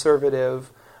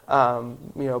conservative,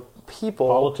 people.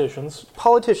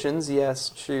 Politicians, yes,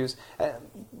 choose.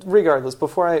 Regardless,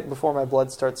 before my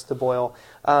blood starts to boil,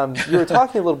 you were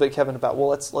talking a little bit, Kevin, about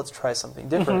let's try something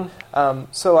different.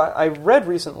 So I read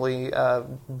recently a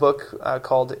book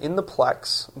called In the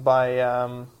Plex by.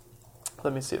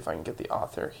 Let me see if I can get the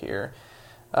author here.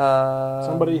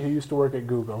 Somebody who used to work at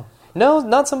Google. No,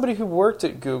 not somebody who worked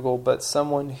at Google, but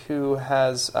someone who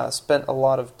has spent a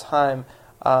lot of time.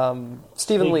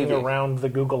 Stephen Levy. Around the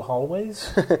Google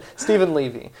hallways. Stephen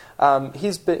Levy.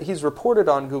 He's reported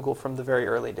on Google from the very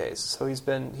early days, so he's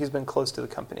been close to the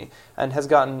company and has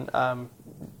gotten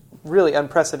really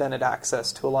unprecedented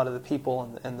access to a lot of the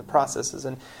people and the processes.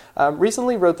 And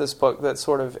recently wrote this book that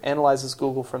sort of analyzes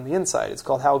Google from the inside. It's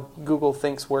called How Google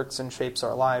Thinks, Works, and Shapes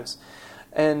Our Lives.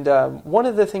 And one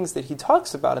of the things that he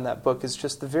talks about in that book is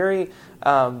just the very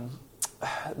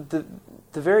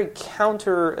very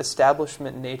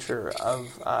counter-establishment nature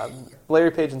of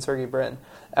Larry Page and Sergey Brin.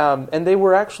 And they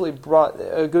were actually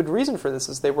a good reason for this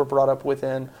is they were brought up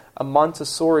within a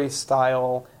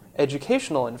Montessori-style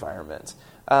educational environment.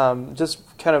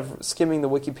 Just kind of skimming the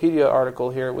Wikipedia article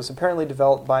here, it was apparently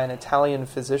developed by an Italian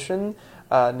physician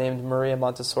named Maria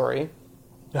Montessori.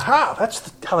 Aha!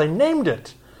 That's how they named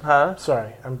it. Huh?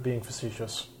 Sorry, I'm being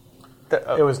facetious.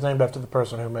 It was named after the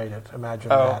person who made it. Imagine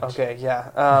that. Oh, okay,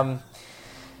 yeah.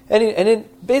 And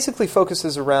it basically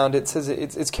focuses around, it says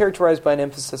it's characterized by an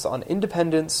emphasis on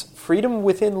independence, freedom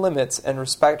within limits, and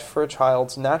respect for a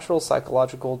child's natural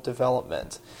psychological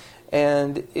development.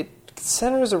 And it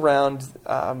centers around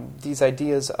these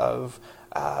ideas of,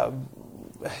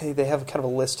 they have kind of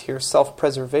a list here,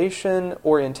 self-preservation,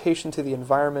 orientation to the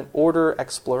environment, order,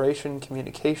 exploration,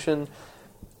 communication,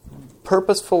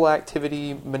 purposeful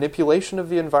activity, manipulation of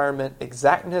the environment,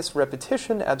 exactness,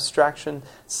 repetition, abstraction,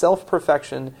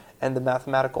 self-perfection, and the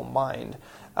mathematical mind.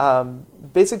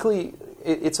 Basically,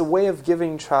 it's a way of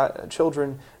giving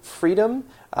children freedom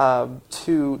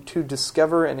to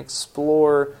discover and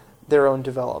explore their own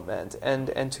development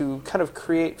and to kind of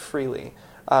create freely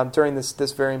during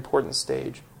this very important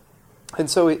stage. And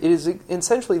so it is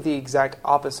essentially the exact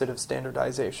opposite of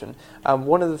standardization.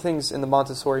 One of the things in the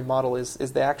Montessori model is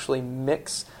they actually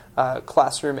mix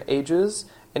classroom ages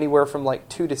anywhere from like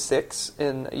 2 to 6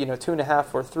 in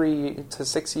 2.5 or 3 to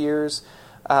 6 years.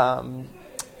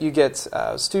 You get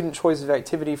student choice of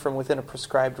activity from within a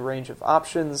prescribed range of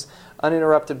options,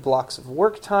 uninterrupted blocks of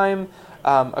work time,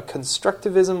 a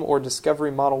constructivism or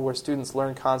discovery model where students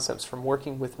learn concepts from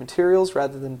working with materials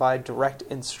rather than by direct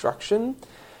instruction,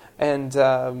 and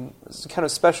kind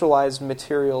of specialized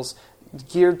materials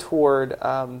geared toward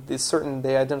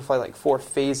they identify like 4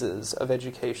 phases of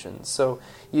education. So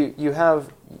you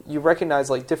recognize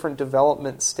like different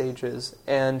development stages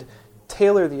and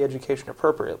tailor the education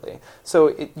appropriately.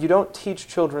 So you don't teach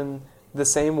children the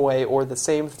same way or the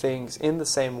same things in the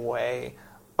same way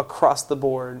across the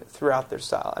board throughout their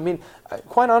style. I mean,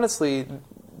 quite honestly,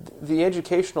 the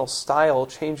educational style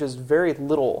changes very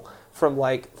little from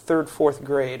like 3rd, 4th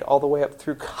grade all the way up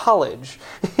through college.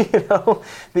 You know,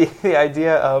 the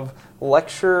idea of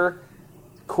lecture,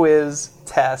 quiz,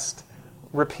 test,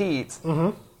 repeat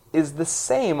is the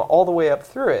same all the way up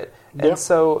through it. Yep. And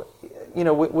so, you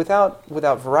know, without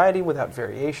variety, without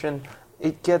variation,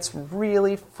 it gets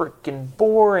really freaking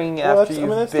boring after you've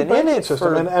been in it system.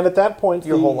 for and at that point,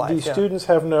 your whole life. These students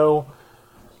have no.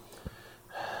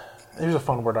 Here's a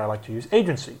fun word I like to use: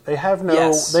 agency. They have no.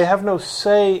 Yes. They have no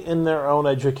say in their own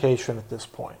education at this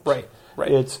point. Right.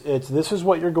 It's this is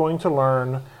what you're going to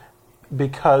learn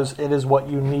because it is what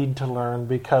you need to learn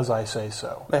because I say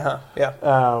so. Yeah.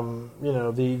 You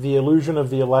know, the illusion of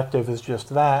the elective is just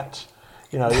that.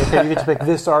 You know, okay, you get to pick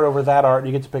this art over that art.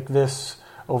 You get to pick this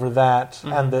over that,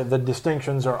 and the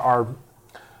distinctions are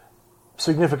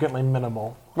significantly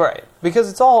minimal. Right, because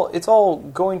it's all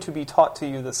going to be taught to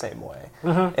you the same way.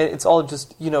 And it's all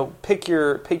just, you know, pick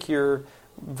your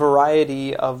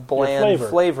variety of bland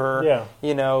flavor. Yeah.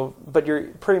 You know, but you're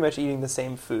pretty much eating the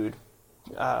same food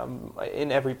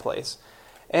in every place.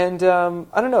 And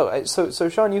I don't know. So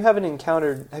Sean, have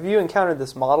you encountered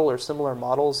this model or similar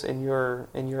models in your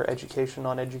education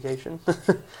on education?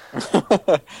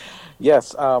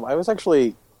 Yes, I was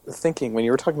actually thinking when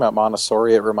you were talking about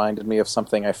Montessori, it reminded me of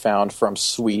something I found from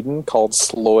Sweden called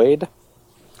Sloyd.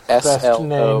 Best S-L-O.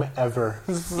 name ever.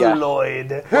 Yeah.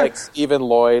 Lloyd. Like Stephen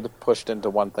Lloyd pushed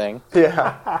into one thing.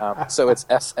 Yeah. So it's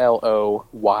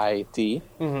S-L-O-Y-D.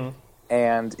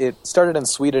 And it started in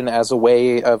Sweden as a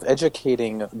way of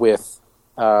educating with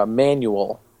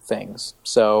manual things,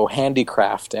 so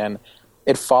handicraft, and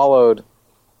it followed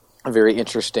a very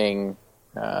interesting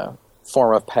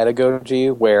form of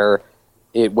pedagogy where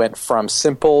it went from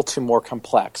simple to more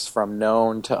complex, from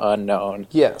known to unknown.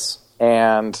 Yes.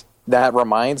 And that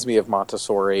reminds me of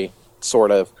Montessori,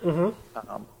 sort of,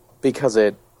 because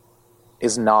it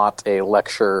is not a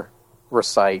lecture,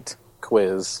 recite,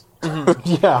 quiz,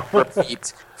 Yeah.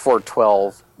 repeat for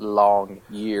 12 long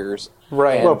years.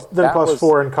 Right. And Well, then that plus was-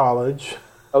 4 in college.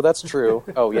 Oh, that's true.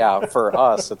 Oh, yeah, for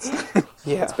us,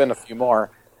 it's been a few more.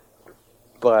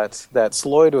 But that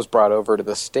Sloyd was brought over to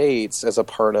the States as a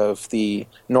part of the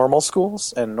normal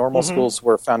schools, and normal schools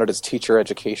were founded as teacher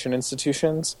education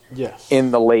institutions Yes. in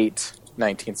the late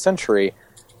 19th century.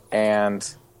 And,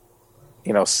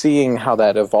 you know, seeing how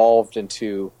that evolved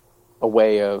into a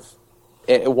way of...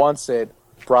 once it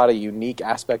brought a unique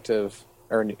aspect of,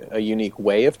 or a unique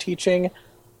way of teaching,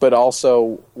 but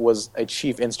also was a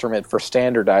chief instrument for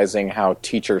standardizing how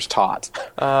teachers taught.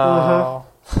 Oh.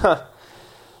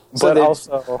 But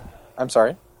also, I'm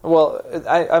sorry? Well,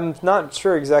 I'm not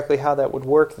sure exactly how that would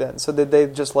work then. So did they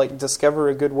just like discover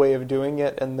a good way of doing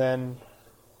it and then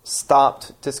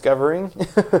stopped discovering?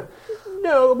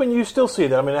 No, but you still see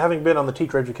that. I mean, having been on the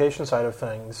teacher education side of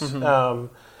things,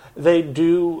 they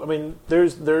do. I mean,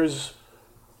 there's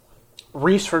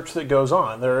research that goes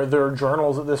on. There are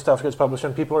journals that this stuff gets published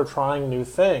in. People are trying new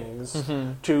things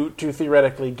to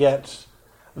theoretically get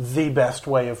the best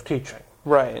way of teaching.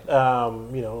 Right. You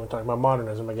know, we're talking about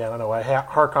modernism again. I know I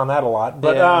hark on that a lot,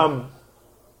 but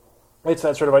it's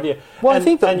that sort of idea. Well, And- I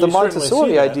think that and the you certainly Montessori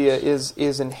see that. idea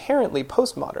is inherently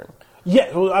postmodern.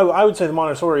 Yeah, well, I would say the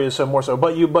Montessori is more so,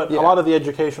 but Yeah. a lot of the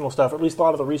educational stuff, at least a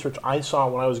lot of the research I saw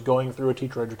when I was going through a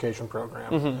teacher education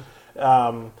program,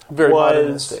 Very was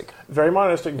modernistic. very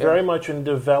modernistic, very much in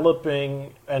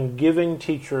developing and giving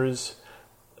teachers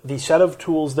the set of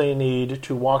tools they need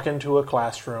to walk into a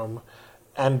classroom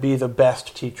and be the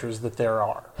best teachers that there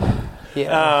are.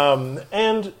 Yeah.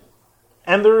 And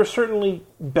there are certainly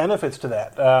benefits to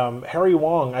that. Harry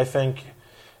Wong, I think,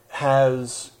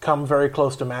 has come very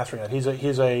close to mastering it.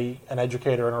 He's an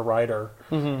educator and a writer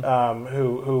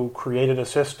who created a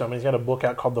system. He's got a book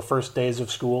out called The First Days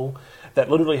of School that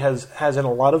literally has in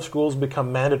a lot of schools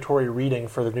become mandatory reading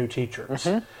for the new teachers.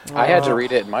 I had to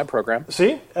read it in my program.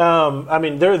 See? I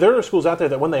mean, there are schools out there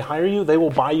that when they hire you, they will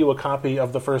buy you a copy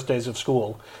of The First Days of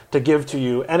School to give to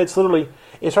you. And it's literally,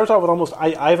 it starts off with almost,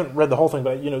 I haven't read the whole thing,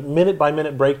 but, you know,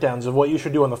 minute-by-minute breakdowns of what you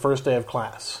should do on the first day of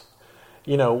class.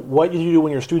 You know, what you do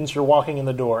when your students are walking in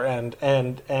the door and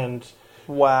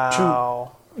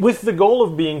Wow. with the goal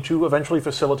of being to eventually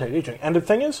facilitate aging. And the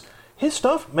thing is, his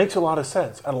stuff makes a lot of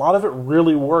sense, and a lot of it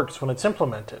really works when it's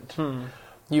implemented.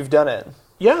 You've done it.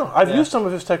 Yeah, I've used some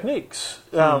of his techniques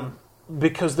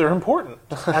because they're important,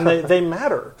 and they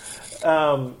matter.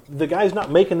 The guy's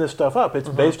not making this stuff up. It's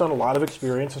based on a lot of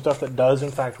experience and stuff that does,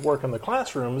 in fact, work in the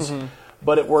classrooms,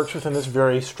 but it works within this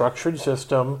very structured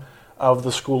system of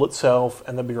the school itself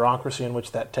and the bureaucracy in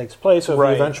which that takes place, of the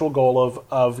eventual goal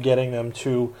of getting them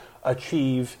to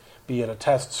achieve, be it a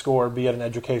test score, be it an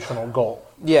educational goal.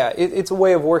 Yeah, it's a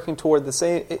way of working toward the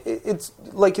same. It's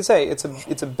like you say, it's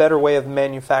a better way of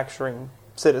manufacturing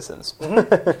citizens.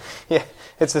 Yeah,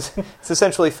 it's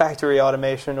essentially factory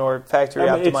automation or factory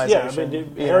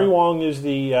optimization. Harry Wong is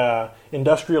the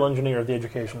industrial engineer of the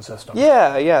education system.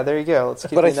 Yeah, there you go. Let's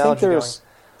keep the analogy going.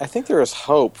 I think there is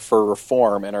hope for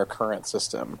reform in our current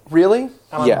system. Really?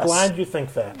 I'm glad you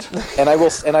think that.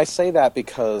 And I say that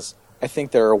because I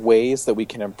think there are ways that we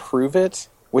can improve it,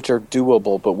 which are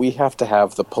doable, but we have to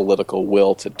have the political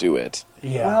will to do it.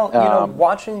 Yeah. Well,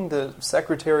 watching the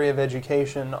Secretary of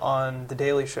Education on The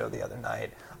Daily Show the other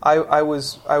night, I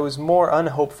was more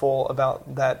unhopeful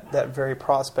about that very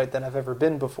prospect than I've ever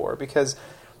been before, because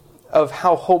of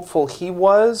how hopeful he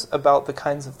was about the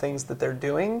kinds of things that they're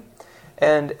doing.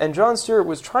 And Jon Stewart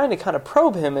was trying to kind of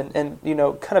probe him and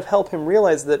kind of help him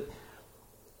realize that,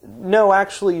 no,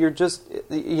 actually, you're just,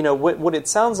 what it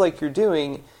sounds like you're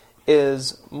doing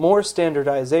is more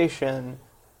standardization,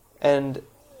 and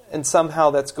somehow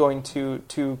that's going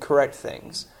to correct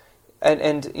things.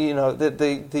 And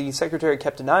the secretary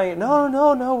kept denying it.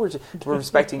 No, we're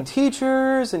respecting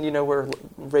teachers, and we're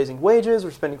raising wages. We're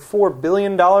spending $4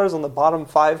 billion on the bottom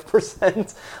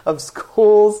 5% of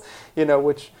schools.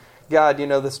 Which, God,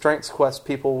 the Strengths Quest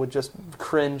people would just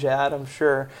cringe at, I'm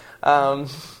sure. Well,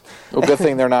 good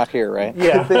thing they're not here, right?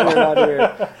 Yeah. Good thing they're not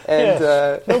here.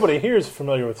 And nobody here is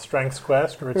familiar with Strengths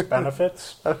Quest or its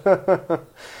benefits.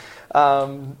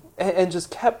 And just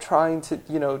kept trying to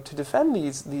to defend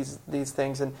these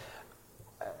things,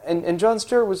 and Jon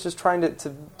Stewart was just trying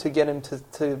to get him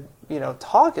to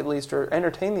talk at least, or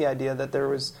entertain the idea that there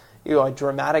was a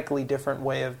dramatically different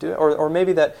way of doing, or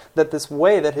maybe that this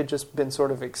way that had just been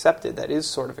sort of accepted, that is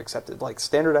sort of accepted, like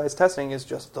standardized testing is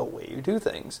just the way you do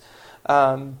things,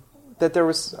 that there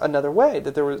was another way,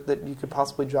 that you could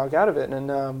possibly jog out of it,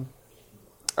 and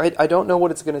I don't know what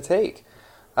it's going to take.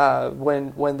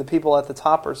 When the people at the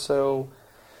top are so,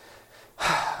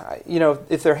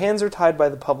 if their hands are tied by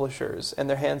the publishers and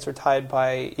their hands are tied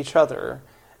by each other,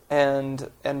 and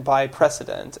by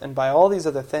precedent and by all these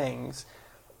other things,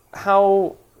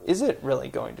 how is it really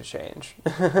going to change?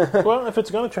 Well, if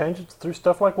it's going to change, it's through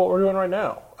stuff like what we're doing right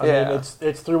now. I mean,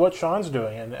 it's through what Sean's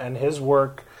doing and his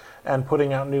work and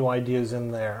putting out new ideas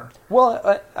in there.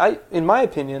 Well, I in my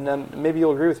opinion, and maybe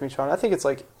you'll agree with me, Sean, I think it's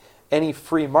like any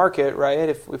free market, right?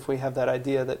 If we have that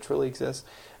idea that truly exists,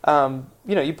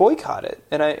 you boycott it,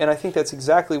 and I think that's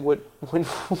exactly what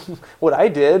I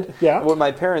did, what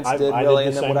my parents did, really,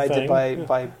 and then what I did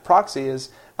by proxy is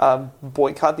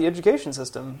boycott the education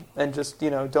system and just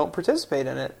don't participate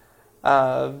in it,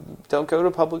 don't go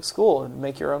to public school and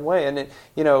make your own way, and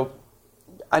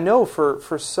I know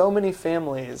for so many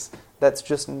families that's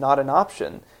just not an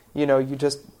option. You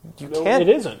can't. It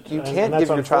isn't. You can't give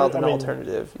your child an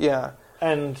alternative. Yeah.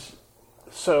 And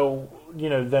so,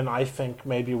 then I think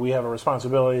maybe we have a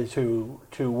responsibility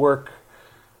to work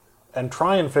and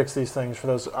try and fix these things for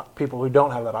those people who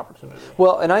don't have that opportunity.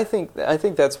 Well, and I think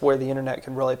that's where the internet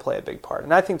can really play a big part,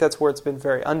 and I think that's where it's been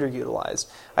very underutilized.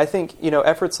 I think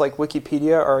efforts like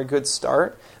Wikipedia are a good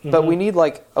start, but we need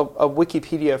like a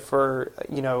Wikipedia for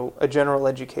a general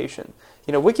education.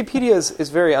 Wikipedia is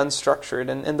very unstructured,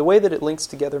 and the way that it links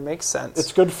together makes sense.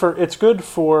 It's good for.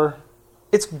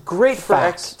 It's great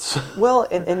facts. for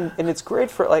and it's great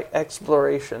for like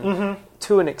exploration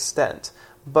to an extent.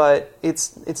 But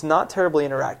it's not terribly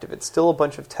interactive. It's still a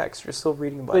bunch of text. You're still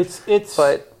reading a bunch. Here's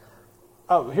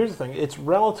the thing. It's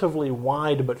relatively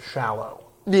wide but shallow.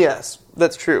 Yes,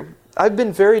 that's true. I've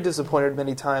been very disappointed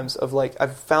many times of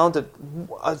I've found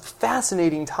a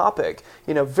fascinating topic,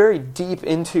 very deep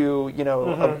into,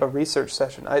 a research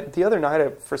session. The other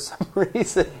night, for some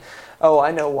reason,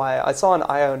 I know why. I saw on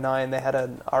IO9 they had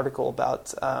an article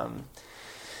about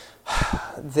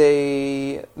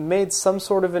they made some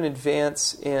sort of an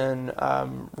advance in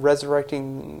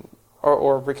resurrecting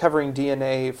or recovering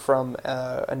DNA from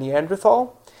a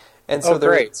Neanderthal. And so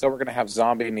great. So we're going to have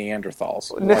zombie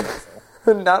Neanderthals.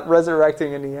 Not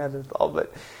resurrecting a Neanderthal,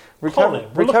 but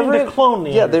recovering. We're looking to clone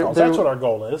Neanderthals. Yeah, that's what our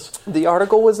goal is. The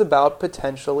article was about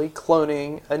potentially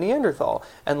cloning a Neanderthal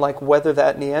and whether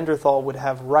that Neanderthal would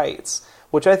have rights.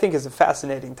 which I think is a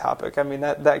fascinating topic. I mean,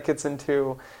 that gets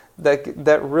into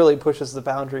that really pushes the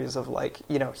boundaries of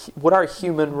what are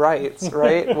human rights,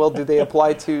 right? Well, do they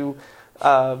apply to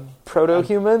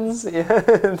proto-humans? Yeah,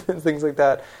 things like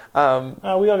that. We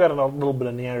all got a little bit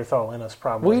of Neanderthal in us,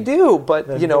 probably. We do, but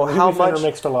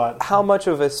how much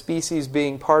of a species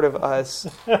being part of us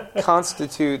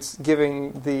constitutes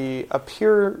giving a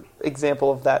pure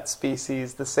example of that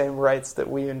species the same rights that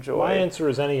we enjoy? My answer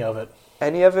is any of it.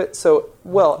 Any of it? So,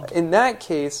 well, in that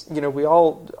case,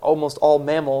 almost all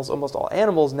mammals, almost all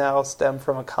animals now stem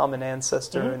from a common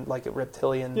ancestor and like a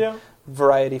reptilian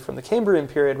variety from the Cambrian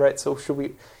period, right? So should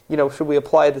we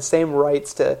apply the same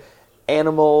rights to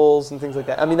animals and things like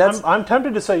that? I mean, I'm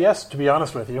tempted to say yes, to be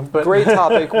honest with you. But great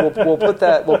topic. We'll put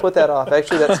that off.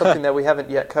 Actually, that's something that we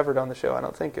haven't yet covered on the show. I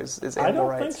don't think is animal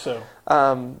rights. I don't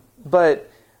think so.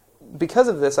 But because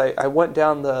of this, I went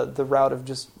down the route of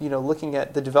just looking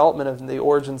at the development of the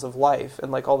origins of life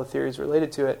and like all the theories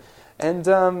related to it, and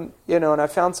and I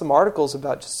found some articles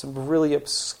about just some really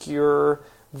obscure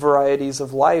varieties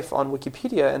of life on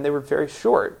Wikipedia, and they were very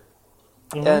short.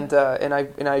 And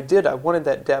I wanted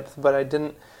that depth, but I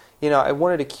didn't. I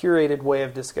wanted a curated way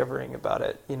of discovering about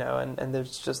it. And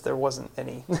there wasn't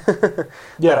any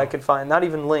that I could find. Not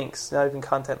even links, not even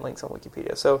content links on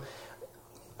Wikipedia. So.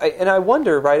 I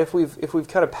wonder, right, if we've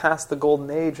kind of passed the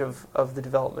golden age of the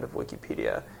development of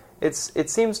Wikipedia. It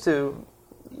seems to,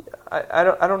 I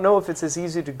don't know if it's as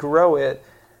easy to grow it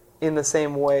in the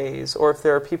same ways, or if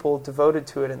there are people devoted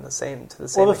to it to the same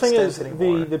extent anymore. Well, the thing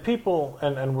is, the people,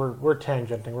 and we're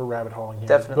tangenting, we're rabbit holing here.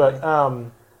 Definitely.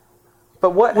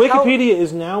 But Wikipedia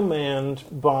is now manned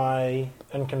by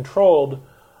and controlled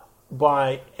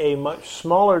by a much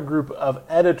smaller group of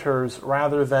editors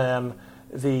rather than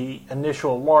the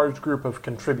initial large group of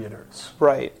contributors.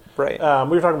 Right. We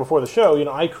were talking before the show,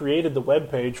 I created the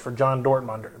web page for John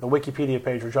Dortmunder, the Wikipedia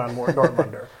page for John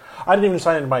Dortmunder. I didn't even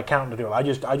sign into my accountant to do it.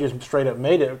 I just straight up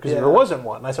made it because there wasn't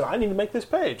one. And I said, I need to make this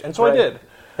page. And so I did.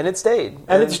 And it stayed.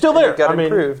 And it's still there. It got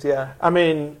improved, yeah. I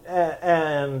mean,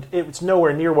 and it's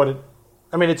nowhere near what it...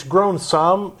 I mean, it's grown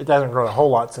some. It hasn't grown a whole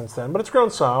lot since then, but it's grown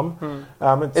some.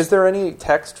 Is there any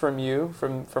text from you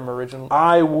from original?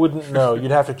 I wouldn't know.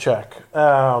 You'd have to check.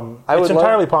 It's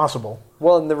entirely possible.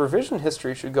 Well, and the revision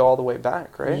history should go all the way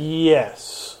back, right?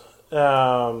 Yes.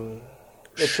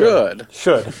 It should.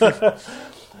 So,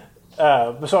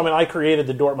 I mean, I created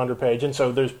the Dortmunder page, and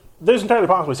so there's entirely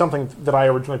possibly something that I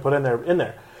originally put in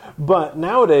there. But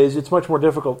nowadays, it's much more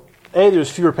difficult.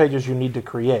 There's fewer pages you need to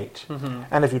create.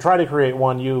 And if you try to create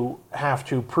one, you have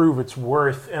to prove its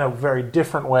worth in a very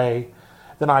different way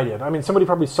than I did. I mean, somebody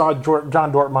probably saw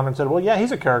John Dortmunder and said, well, yeah,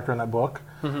 he's a character in that book.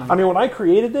 I mean, when I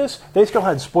created this, they still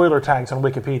had spoiler tags on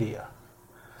Wikipedia.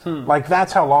 Like,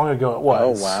 that's how long ago it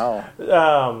was. Oh,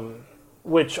 wow.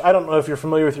 Which, I don't know if you're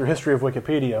familiar with your history of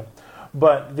Wikipedia,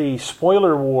 but the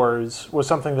spoiler wars was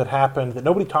something that happened that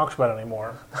nobody talks about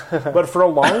anymore. But for a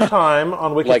long time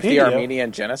on Wikipedia... Like the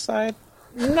Armenian genocide?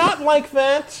 Not like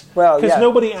that. Well, because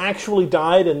nobody actually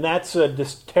died, and that's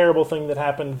this terrible thing that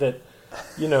happened that,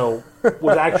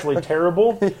 was actually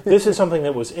terrible. This is something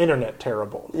that was internet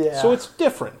terrible. Yeah. So it's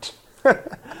different.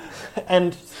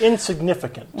 And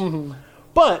insignificant.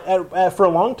 But for a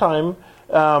long time...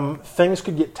 things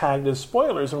could get tagged as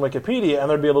spoilers in Wikipedia, and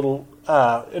there'd be a little,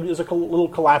 it was like a little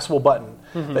collapsible button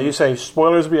that you say,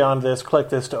 spoilers beyond this, click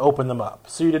this to open them up.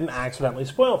 So you didn't accidentally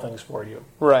spoil things for you.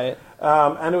 Right.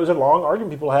 And it was a long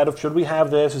argument people had of, should we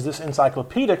have this? Is this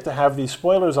encyclopedic to have these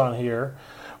spoilers on here?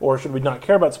 Or should we not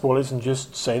care about spoilers and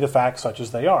just say the facts such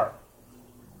as they are?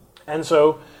 And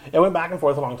so it went back and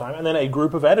forth a long time, and then a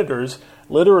group of editors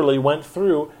literally went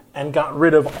through and got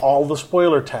rid of all the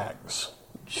spoiler tags.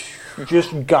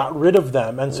 Just got rid of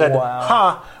them and said,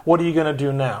 what are you going to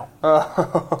do now?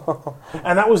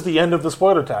 And that was the end of the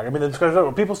spoiler tag. I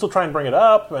mean, people still try and bring it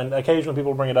up, and occasionally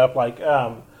people bring it up, like,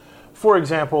 for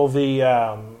example,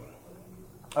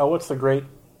 what's the great...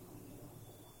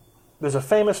 There's a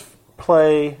famous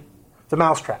play, The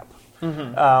Mousetrap,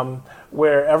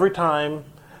 where every time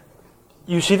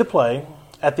you see the play,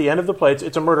 at the end of the play,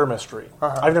 it's a murder mystery.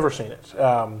 I've never seen it.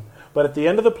 But at the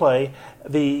end of the play,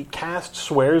 the cast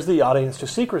swears the audience to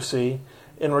secrecy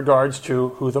in regards to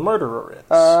who the murderer is.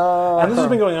 And this has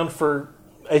been going on for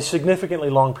a significantly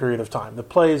long period of time. The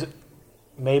play is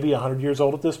maybe 100 years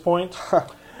old at this point.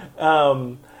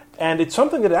 And it's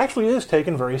something that actually is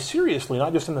taken very seriously,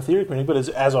 not just in the theater community, but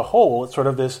as a whole. It's sort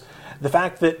of the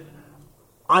fact that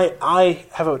I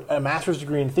have a master's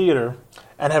degree in theater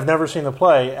and have never seen the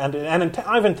play, and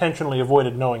I've intentionally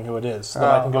avoided knowing who it is so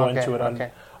that I can go into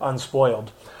it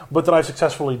unspoiled. But that I've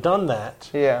successfully done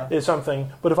that is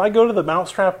something. But if I go to the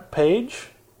Mousetrap page,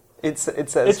 It says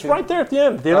It's right there at the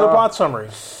end of the plot summary.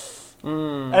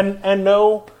 And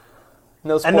no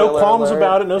qualms alert.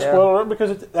 about it, no Yeah. spoiler alert,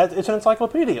 because it's an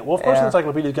encyclopedia. Well, of course, an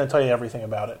encyclopedia is going to tell you everything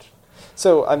about it.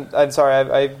 So I'm sorry.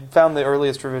 I found the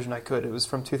earliest revision I could. It was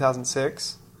from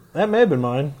 2006, That may have been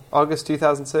mine. August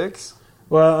 2006.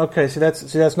 Well, okay. See,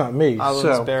 that's not me.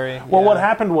 Owensbury, Well, yeah. what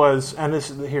happened was, and this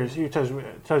here tells you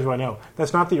what I know.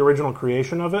 That's not the original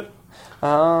creation of it,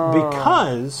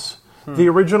 because the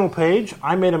original page,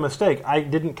 I made a mistake. I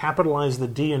didn't capitalize the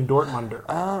D in Dortmunder,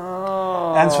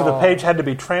 and so the page had to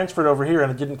be transferred over here, and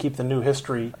it didn't keep the new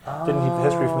history. Didn't keep the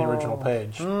history from the original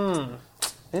page.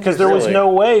 Because there was no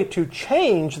way to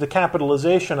change the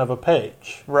capitalization of a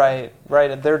page. Right.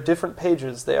 They're different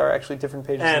pages. They are actually different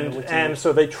pages. And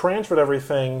so they transferred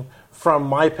everything from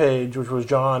my page, which was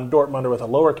John Dortmunder with a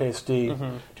lowercase d,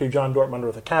 to John Dortmunder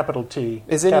with a capital T.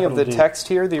 Is any of the D. text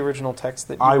here the original text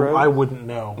that you wrote? I wouldn't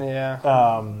know.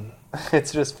 Yeah.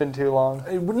 It's just been too long.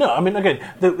 No, I mean, again,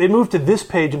 they moved to this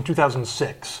page in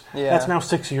 2006. Yeah. That's now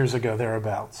 6 years ago,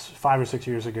 thereabouts. 5 or 6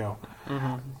 years ago.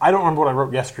 I don't remember what I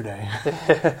wrote yesterday.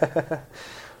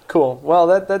 Cool. Well,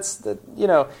 that's you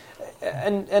know,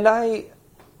 and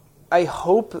I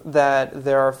hope that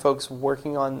there are folks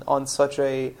working on such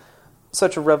a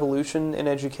revolution in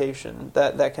education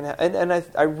that can and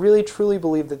I really truly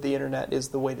believe that the internet is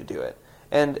the way to do it.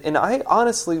 And I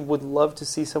honestly would love to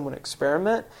see someone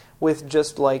experiment with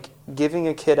just like giving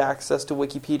a kid access to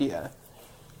Wikipedia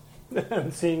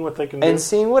And seeing what they can do. and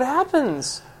seeing what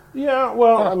happens. Yeah,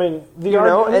 well, I mean,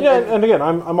 and again,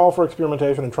 I'm all for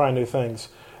experimentation and trying new things.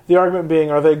 The argument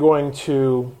being, are they going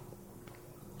to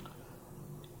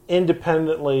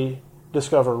independently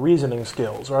discover reasoning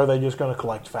skills, or are they just going to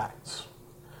collect facts?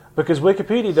 Because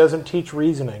Wikipedia doesn't teach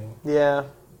reasoning. Yeah.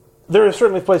 There are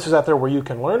certainly places out there where you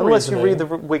can learn Unless reasoning. you read the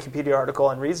Wikipedia article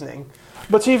on reasoning.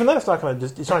 But see, even then, it's not going to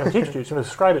teach it to you. It's going to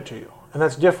describe it to you, and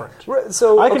that's different.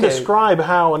 So I can okay. describe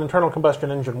how an internal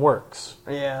combustion engine works.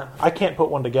 Yeah. I can't put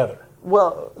one together.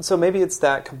 Well, so maybe it's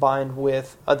that combined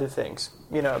with other things.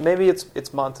 You know, maybe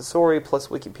it's Montessori plus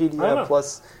Wikipedia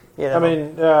plus. You know. I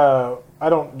mean, I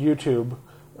don't YouTube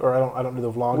or I don't do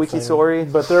the vlog Wikissori.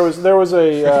 thing. But there was a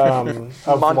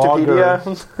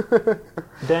vlogger.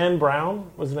 Dan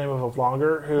Brown was the name of a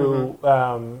vlogger who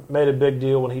made a big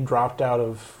deal when he dropped out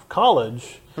of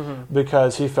college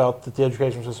because he felt that the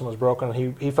education system was broken.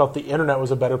 And he felt the internet was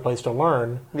a better place to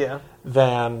learn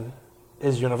than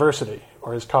his university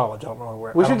or his college. I don't know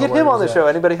where. We should get him on the show.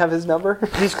 Anybody have his number?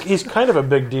 He's kind of a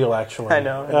big deal, actually. I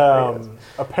know.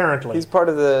 Apparently, he's part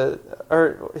of the.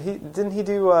 Or didn't he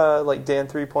do like Dan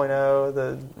 3.0,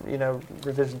 the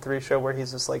Revision 3 show where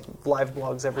he's just like live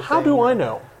blogs everything? How do I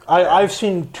know? I've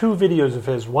seen 2 videos of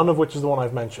his, one of which is the one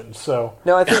I've mentioned. So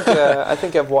no, I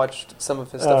think I've watched some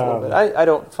of his stuff a little bit. I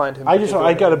don't find him. I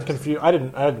got him confused. I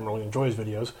didn't really enjoy his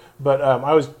videos, but I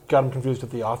always got him confused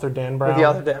with the author Dan Brown. With the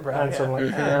author Dan Brown. And so I'm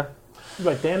like,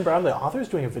 like Dan Brown, the author, is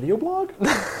doing a video blog.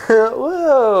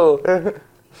 Whoa.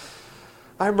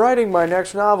 I'm writing my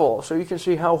next novel, so you can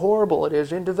see how horrible it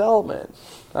is in development.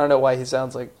 I don't know why he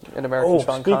sounds like an American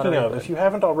Sean Connery. Speaking of, if you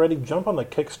haven't already, jump on the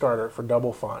Kickstarter for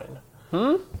Double Fine.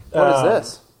 What is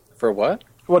this? For what?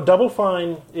 Well, Double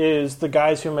Fine is the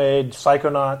guys who made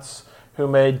Psychonauts, who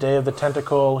made Day of the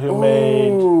Tentacle, who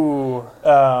made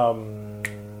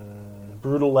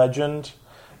Brutal Legend,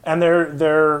 and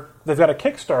they've got a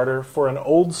Kickstarter for an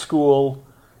old school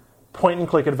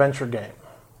point-and-click adventure game.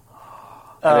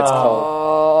 And it's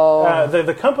called...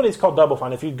 the company's called Double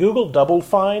Fine. If you Google Double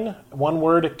Fine, one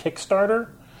word, Kickstarter,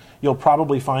 you'll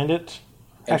probably find it.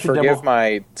 And actually, forgive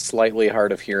my slightly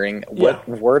hard of hearing. What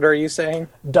word are you saying?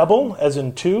 Double, as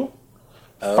in 2.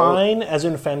 Fine, as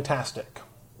in fantastic.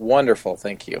 Wonderful,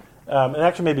 thank you. And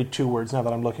actually maybe 2 words now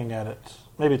that I'm looking at it.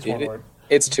 Maybe it's 1 word.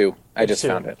 It's 2. I just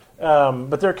found it.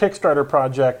 But their Kickstarter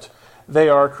project, they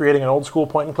are creating an old school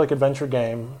point-and-click adventure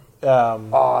game.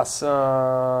 Awesome.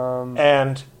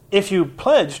 And if you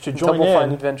pledge to join Double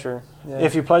Fine Adventure. Yeah.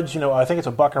 If you pledge, I think it's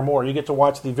 $1 or more, you get to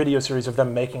watch the video series of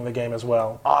them making the game as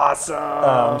well.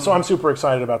 Awesome. So I'm super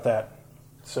excited about that.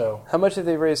 So how much have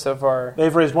they raised so far?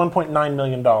 They've raised $1.9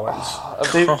 million.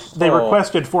 They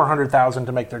requested $400,000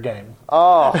 to make their game.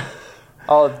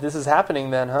 Oh, this is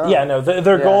happening then, huh? Yeah, no.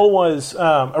 Their goal was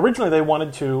originally they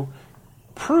wanted to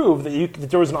prove that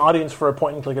there was an audience for a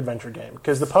point-and-click adventure game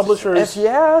because the publishers.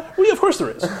 Well, of course there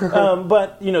is.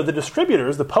 But the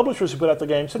distributors, the publishers who put out the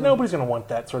game, said nobody's going to want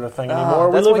that sort of thing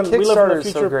anymore. That's why Kickstarter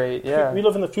is so great. Yeah, we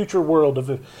live in the future world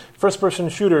of first-person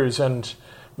shooters and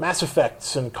Mass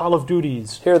Effects and Call of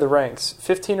Duties. Here are the ranks: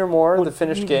 15 or more, the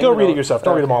finished game. Go read it yourself.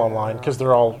 Don't read them all online because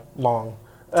they're all long.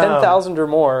 10,000 or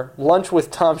more. Lunch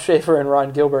with Tom Schafer and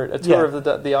Ron Gilbert. A tour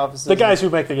of the offices. The guys who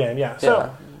make the game,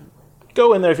 So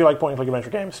go in there if you like point-and-click adventure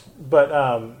games. But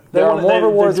there are more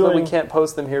rewards, but we can't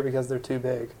post them here because they're too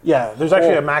big. Yeah, there's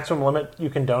actually a maximum limit you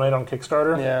can donate on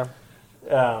Kickstarter. Yeah.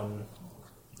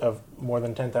 Of more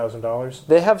than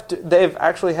 $10,000. They've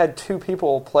actually had 2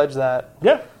 people pledge that.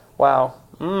 Yeah. Wow.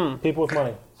 People with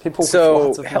money. People with So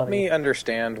lots of help money. me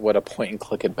understand what a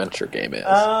point-and-click adventure game is.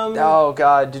 Oh,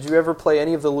 God. Did you ever play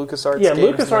any of the LucasArts games? Yeah,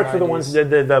 LucasArts were the ones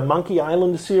that did the Monkey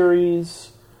Island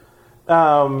series.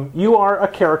 You are a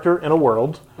character in a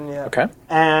world. Yeah. Okay.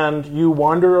 And you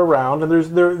wander around, and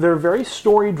they're very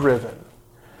story-driven.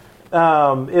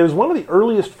 It was one of the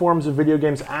earliest forms of video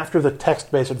games after the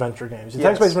text-based adventure games. The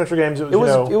text-based adventure games, it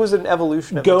was an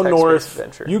evolution of go the north, text-based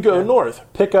adventure. you go north,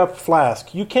 pick up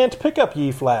flask. You can't pick up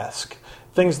ye flask.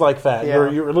 Things like that. Yeah.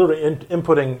 You're literally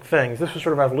inputting things. This was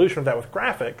sort of an evolution of that with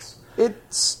graphics. It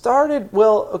started,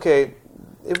 well, okay.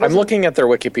 I'm looking at their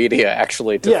Wikipedia,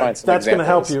 actually, to find some that's going to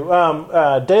help examples.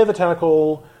 you. Day of the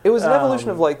Tentacle. It was an evolution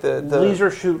of like the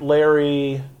Leisure Shoot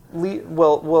Larry.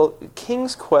 Well,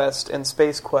 King's Quest and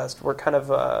Space Quest were kind of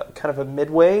a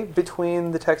midway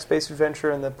between the text-based adventure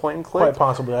and the point-and-click. Quite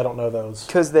possibly, I don't know those.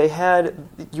 Because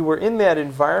you were in that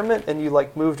environment and you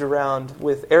like moved around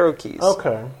with arrow keys.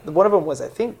 Okay. One of them was, I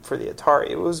think, for the Atari.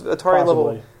 It was Atari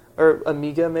level, or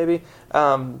Amiga maybe,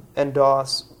 and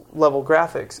DOS level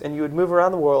graphics, and you would move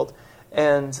around the world,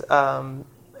 and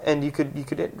you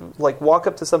could like walk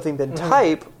up to something, then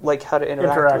type like how to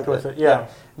interact with it. Yeah.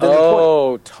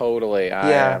 Totally.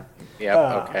 Yeah.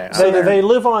 Okay. They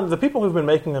live on. The people who've been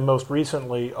making them most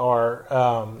recently are.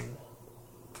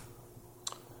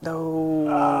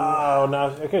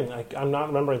 Okay. I'm not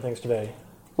remembering things today.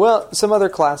 Well, some other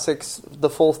classics: the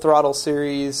Full Throttle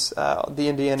series, the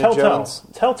Indiana Jones.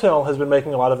 Telltale has been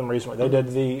making a lot of them recently. They did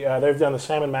they've done the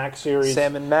Sam and Max series.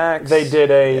 Sam and Max. They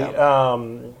did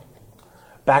a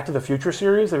Back to the Future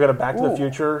series. They've got a Back to the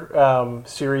Future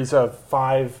series of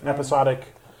 5 episodic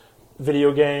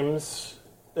video games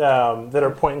that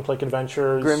are point-and-click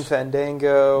adventures. Grim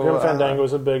Fandango. Grim Fandango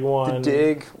was a big one. The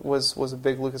Dig was a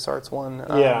big LucasArts one.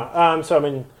 So I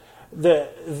mean,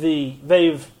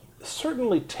 they've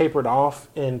certainly tapered off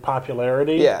in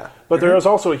popularity. Yeah. But there is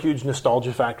also a huge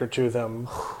nostalgia factor to them.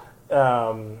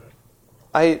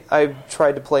 I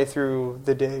tried to play through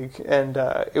The Dig, and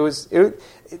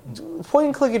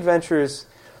point-and-click adventures,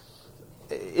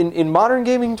 in modern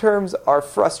gaming terms, are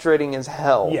frustrating as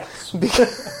hell. Yes.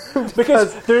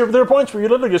 Because there are points where you're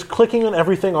literally just clicking on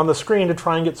everything on the screen to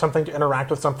try and get something to interact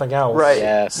with something else. Right.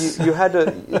 Yes. You had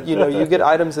to, you get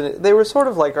items in it. They were sort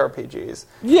of like RPGs.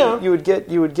 Yeah. You would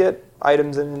get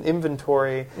items in an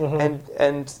inventory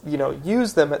and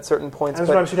use them at certain points. And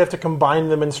sometimes you'd have to combine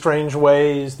them in strange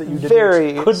ways that you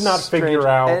could not figure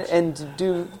out. And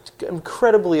do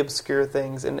incredibly obscure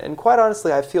things. And quite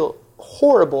honestly, I feel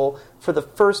horrible for the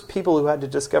first people who had to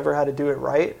discover how to do it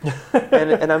right.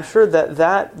 and I'm sure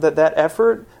that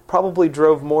effort probably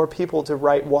drove more people to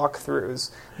write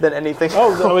walkthroughs than anything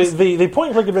else. I mean, the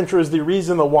point-and-click adventure is the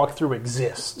reason the walkthrough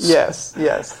exists. Yes.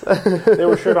 They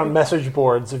were shared on message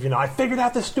boards of, I figured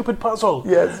out this stupid puzzle.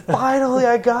 Yes, finally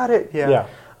I got it. Yeah.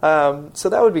 So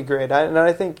that would be great. And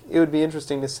I think it would be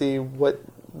interesting to see what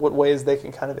ways they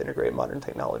can kind of integrate modern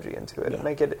technology into it and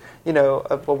make it,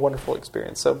 a wonderful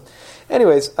experience. So,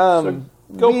 anyways, go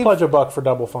pledge $1 for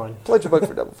Double Fine. Pledge $1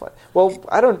 for Double Fine. Well,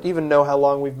 I don't even know how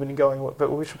long we've been going, but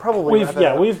we should probably.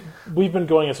 We've been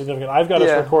going a significant. I've got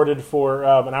us recorded for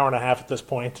an hour and a half at this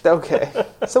point. Okay,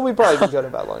 so we probably been going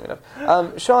about long enough.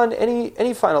 Sean,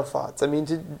 any final thoughts? I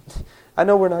mean, I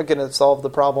know we're not going to solve the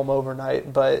problem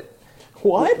overnight, but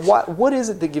what is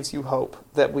it that gives you hope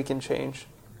that we can change?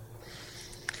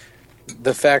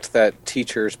 The fact that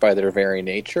teachers, by their very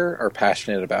nature, are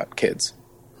passionate about kids.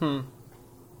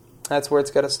 That's where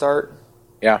it's got to start.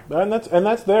 Yeah, and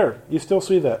that's there. You still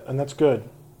see that, and that's good.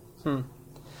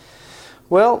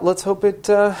 Well, let's hope it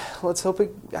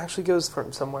actually goes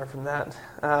somewhere from that.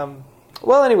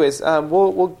 Well, anyways,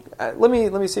 we'll let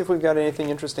me see if we've got anything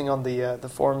interesting on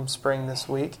the form spring this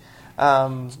week.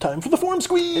 It's time for the form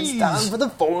squeeze. It's time for the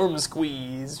form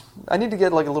squeeze. I need to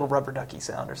get like a little rubber ducky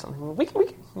sound or something. We can.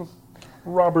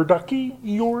 Rubber ducky,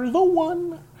 you're the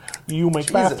one. You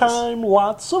make bath time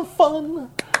lots of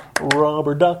fun.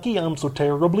 Rubber ducky, I'm so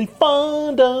terribly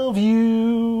fond of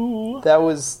you. That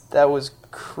was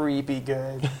creepy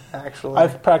good, actually.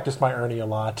 I've practiced my Ernie a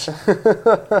lot.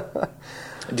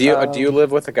 Do you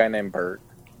live with a guy named Bert?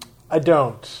 I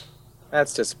don't.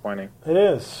 That's disappointing. It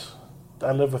is.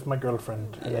 I live with my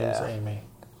girlfriend. Her name's Amy.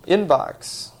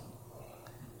 Inbox.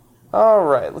 All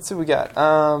right, let's see what we got.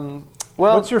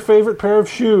 Well, What's your favorite pair of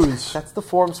shoes? that's the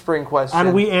form spring question.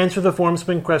 And we answer the form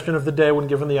spin question of the day when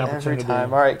given the every opportunity.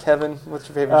 time. All right, Kevin, what's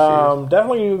your favorite shoe?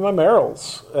 Definitely my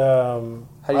Merrells. How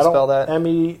do you spell that?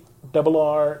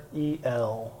 MERREL,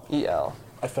 E-L.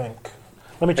 I think.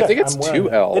 Let me check. I think it's I'm wearing 2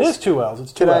 it. L's. It is 2 L's.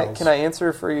 It's 2 L's. Can I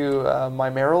answer for you, my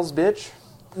Merrill's bitch?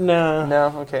 No.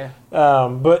 No? Okay.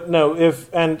 But no,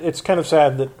 and it's kind of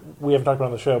sad that we haven't talked about it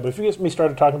on the show, but if you get me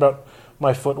started talking about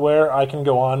my footwear, I can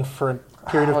go on for a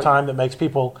period of time that makes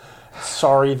people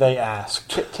sorry they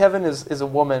asked. Kevin is a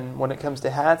woman when it comes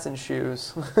to hats and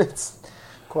shoes. It's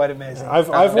quite amazing. I've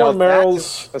worn That's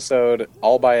Merrell's. an episode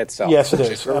all by itself. Yes, it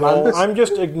is. And I'm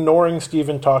just ignoring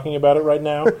Stephen talking about it right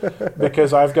now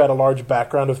because I've got a large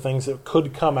background of things that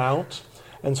could come out.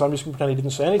 And so I'm just going to pretend he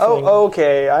didn't say anything. Oh,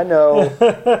 okay, I know.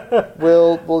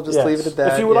 we'll just Yes. leave it at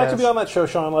that. If you would like to yes. be on that show,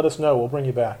 Sean, let us know. We'll bring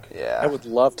you back. Yeah. I would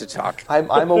love to talk. I'm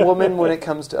a woman when it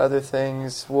comes to other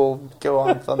things. We'll go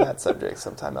on that subject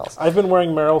sometime else. I've been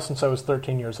wearing Merrell since I was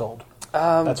 13 years old.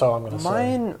 That's all I'm going to say.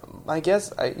 Mine, I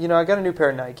guess, I got a new pair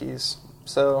of Nikes,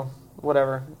 so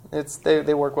whatever.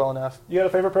 They work well enough. You got a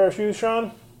favorite pair of shoes,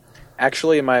 Sean?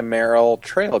 Actually, my Merrell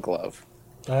trail glove.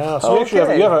 So you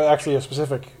have actually a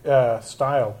specific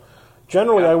style.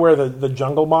 Generally, I wear the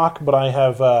jungle mock, but I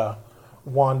have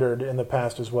wandered in the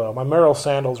past as well. My Merrell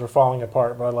sandals are falling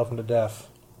apart, but I love them to death.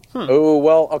 Oh,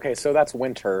 well, okay, so that's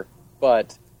winter,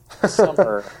 but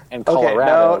summer in Okay,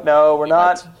 Colorado. no, we're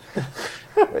not.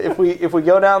 If we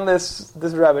go down this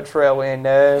rabbit trail, we ain't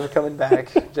never coming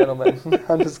back, gentlemen.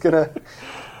 I'm just gonna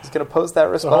post that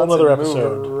response whole nother and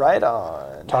episode. move right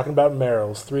on. Talking about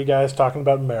Merrells. 3 guys talking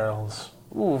about Merrells.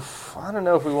 Oof, I don't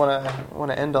know if we want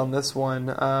to end on this one.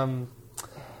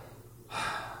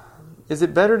 Is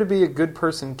it better to be a good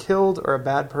person killed or a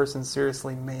bad person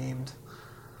seriously maimed?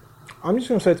 I'm just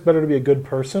going to say it's better to be a good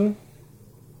person.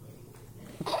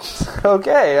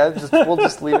 Okay, we'll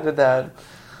just leave it at that.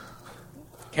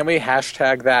 Can we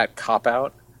hashtag that cop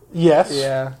out? Yes.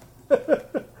 Yeah.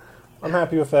 I'm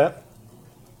happy with that.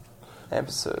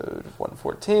 Episode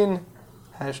 114,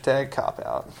 hashtag cop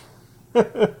out.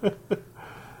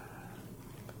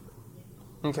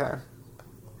 Okay.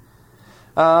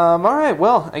 All right.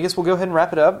 Well, I guess we'll go ahead and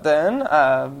wrap it up then.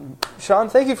 Sean,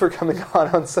 thank you for coming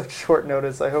on such short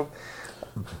notice. I hope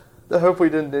we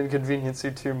didn't inconvenience you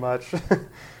too much.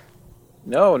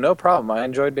 No problem. I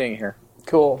enjoyed being here.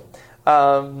 Cool.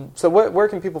 So where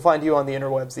can people find you on the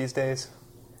interwebs these days?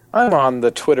 I'm on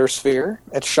the Twitter sphere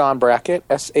at Sean Brackett,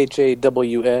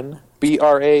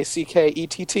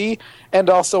 ShawnBrackett, and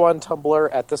also on Tumblr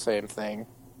at the same thing.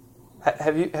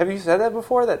 Have you said that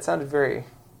before? That sounded very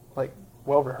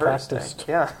well rehearsed. Practiced.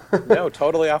 Yeah. No,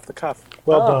 totally off the cuff.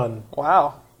 Well done.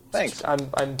 Wow. Thanks.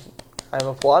 I'm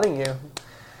applauding you.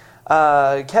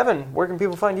 Kevin, where can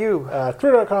people find you?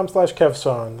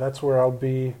 Twitter.com/KevSong. That's where I'll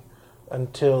be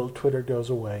until Twitter goes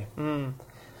away.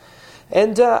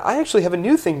 And I actually have a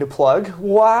new thing to plug.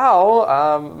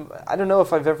 Wow. I don't know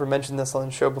if I've ever mentioned this on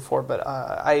the show before, but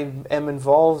I am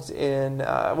involved in...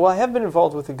 I have been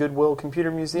involved with the Goodwill Computer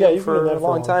Museum for a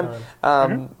long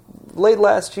time. Late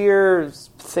last year,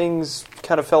 things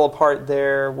kind of fell apart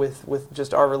there with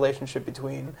just our relationship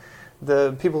between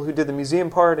the people who did the museum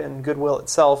part and Goodwill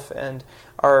itself, and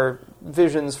our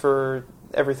visions for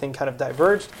everything kind of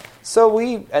diverged. So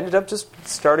we ended up just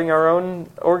starting our own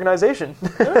organization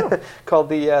called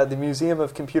the Museum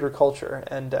of Computer Culture,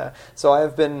 and so I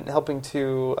have been helping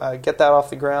to get that off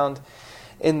the ground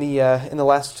in the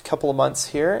last couple of months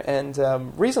here. And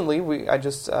recently, I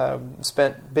just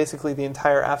spent basically the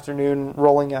entire afternoon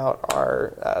rolling out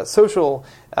our social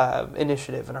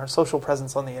initiative and our social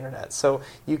presence on the internet. So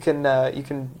you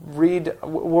can read.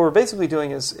 What we're basically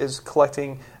doing is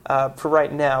collecting. For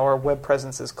right now, our web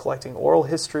presence is collecting oral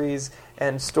histories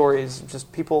and stories,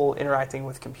 just people interacting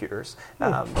with computers.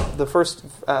 The first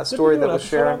story that was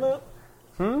shared.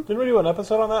 Didn't we do an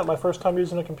episode on that? My first time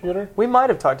using a computer? We might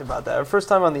have talked about that. Our first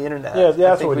time on the internet. Yeah, I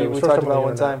that's think what we did. we talked about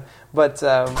one time. But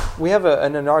we have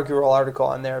an inaugural article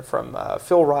on there from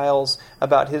Phil Riles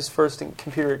about his first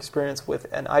computer experience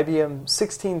with an IBM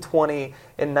 1620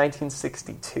 in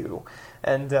 1962.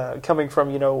 And coming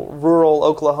from rural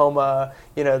Oklahoma,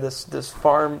 this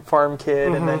farm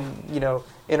kid, and then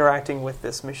interacting with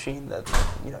this machine that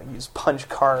used punch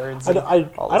cards. I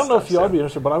don't know if you ought to be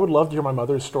interested, but I would love to hear my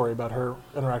mother's story about her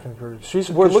interacting with computers.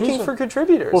 We're looking for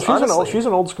contributors. Well, she's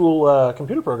an old school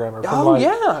computer programmer.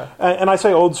 Yeah. And I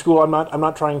say old school. I'm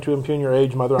not trying to impugn your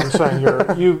age, Mother. I'm saying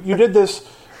you did this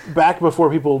back before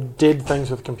people did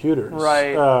things with computers.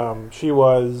 Right. She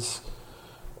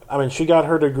got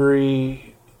her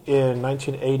degree in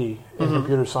 1980 in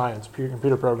computer science,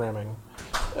 computer programming.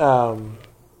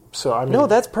 So I mean, No,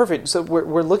 that's perfect. So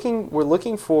we're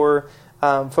looking for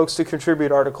folks to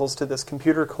contribute articles to this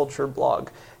computer culture blog,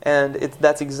 and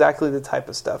that's exactly the type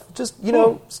of stuff. Just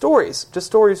stories,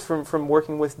 from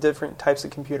working with different types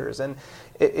of computers, and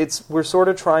we're sort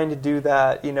of trying to do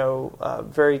that.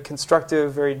 Very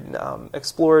constructive, very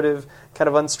explorative, kind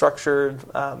of unstructured.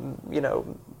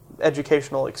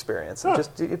 Educational experience. Huh.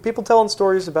 Just people telling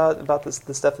stories about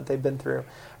the stuff that they've been through,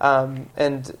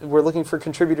 and we're looking for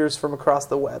contributors from across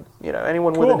the web.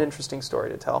 Anyone with an interesting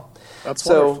story to tell. That's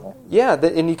wonderful. Yeah,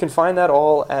 and you can find that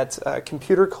all at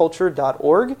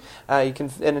computerculture.org. You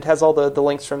can, and it has all the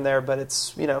links from there. But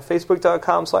it's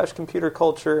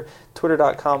facebook.com/computerculture,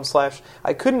 twitter.com/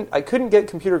 I couldn't get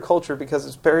computer culture because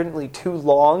it's apparently too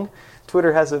long.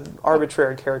 Twitter has an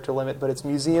arbitrary character limit, but it's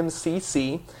Museum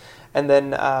CC. And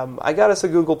then I got us a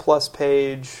Google Plus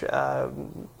page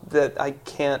that I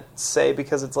can't say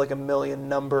because it's like a million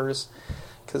numbers,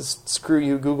 because screw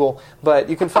you, Google. But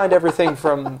you can find everything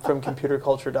from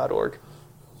computerculture.org.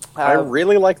 I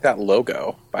really like that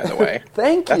logo, by the way.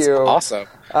 Thank you. That's awesome.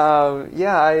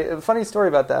 A funny story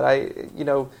about that. I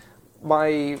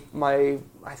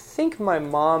think my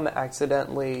mom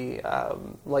accidentally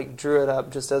drew it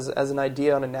up just as an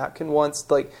idea on a napkin once.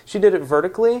 Like, she did it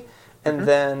vertically. And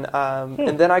then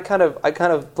I kind of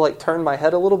like turned my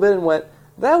head a little bit and went,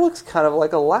 that looks kind of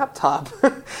like a laptop,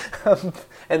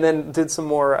 and then did some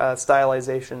more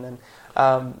stylization. And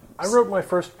I wrote my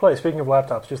first play. Speaking of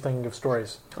laptops, just thinking of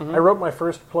stories, I wrote my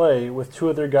first play with two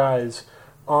other guys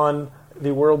on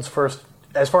the world's first,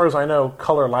 as far as I know,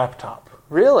 color laptop.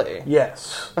 Really?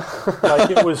 Yes.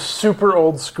 Like, it was super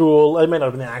old school. It may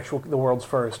not have been the world's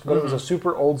first, but it was a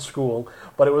super old school.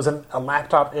 But it was a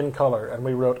laptop in color, and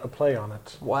we wrote a play on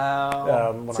it.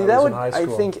 Wow. When See, I that was would in high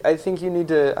school. I think you need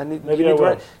to Maybe I will.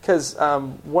 write, because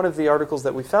one of the articles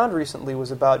that we found recently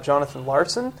was about Jonathan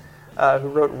Larson, who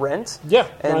wrote Rent. Yeah,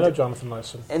 and, I know Jonathan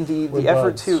Larson. And the We're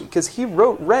effort buds. because he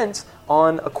wrote Rent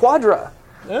on a Quadra.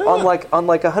 On like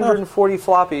 140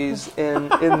 floppies in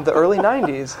the early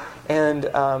 90s, and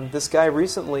this guy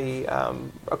recently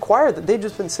acquired them. They'd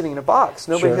just been sitting in a box.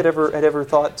 Nobody had ever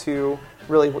thought to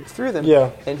really look through them.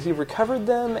 Yeah. And he recovered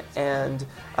them, and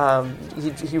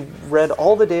he read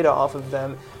all the data off of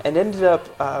them, and ended up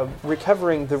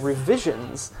recovering the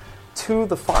revisions to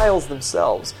the files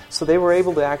themselves, so they were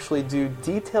able to actually do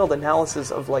detailed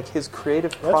analysis of like his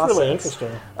creative process. That's really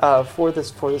interesting. For this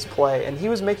play, and he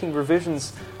was making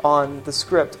revisions on the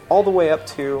script all the way up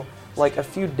to like a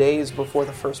few days before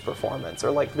the first performance,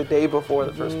 or like the day before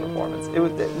the first performance. It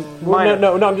was minor.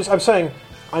 No. I'm saying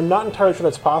I'm not entirely sure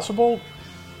that's possible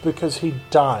because he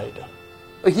died.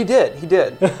 He did.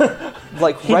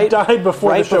 Like He died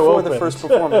before the show the opened. first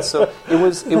performance. So it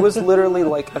was literally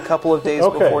like a couple of days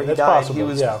before he that's died. possible,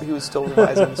 He was still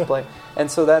revising this play,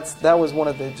 and so that was one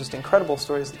of the just incredible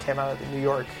stories that came out of the New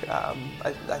York.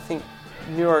 I think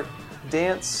New York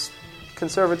Dance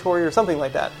Conservatory or something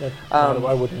like that. I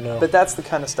wouldn't know. But that's the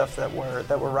kind of stuff that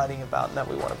we're writing about and that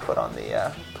we want to put on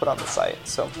the site.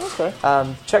 So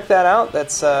check that out.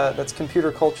 That's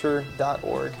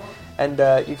computerculture.org. And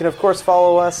you can, of course,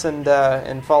 follow us and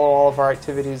follow all of our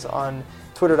activities on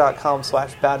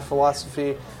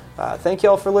twitter.com/badphilosophy. Thank you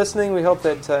all for listening. We hope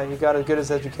that you got as good as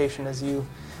education as you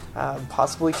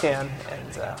possibly can.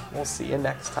 And we'll see you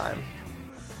next time.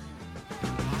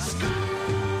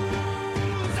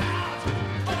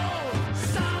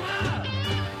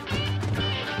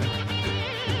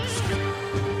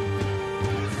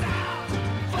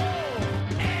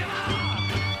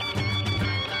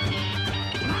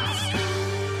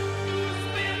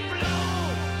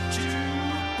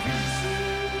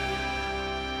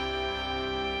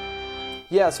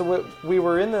 Yeah, so we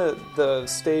were in the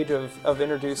stage of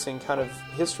introducing kind of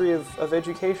history of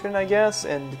education, I guess,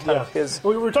 and kind of his...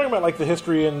 We were talking about like the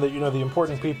history and the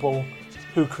important people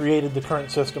who created the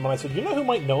current system, and I said, you know who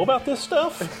might know about this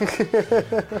stuff?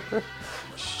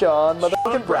 Sean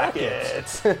motherfucking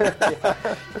Brackett.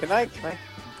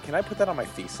 Can I put that on my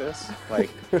thesis? Like,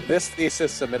 this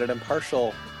thesis submitted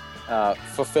impartial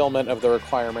fulfillment of the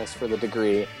requirements for the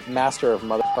degree Master of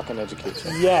Motherfucking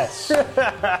Education. Yes.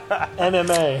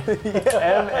 MMA.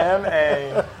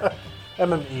 MMA.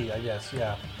 MME, I guess,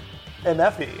 yeah.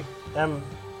 MFE.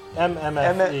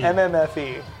 MMFE.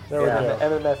 MMFE. There we go.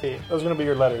 MMFE. Those are going to be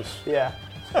your letters. Yeah.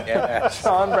 Yeah.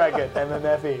 Sean Brackett,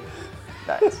 MMFE.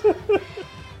 Nice.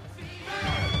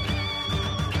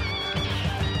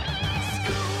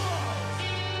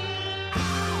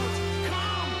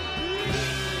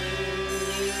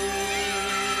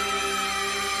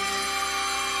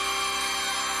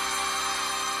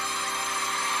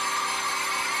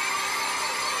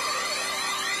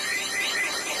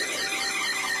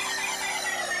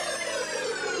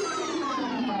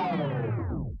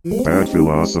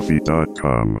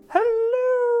 badphilosophy.com.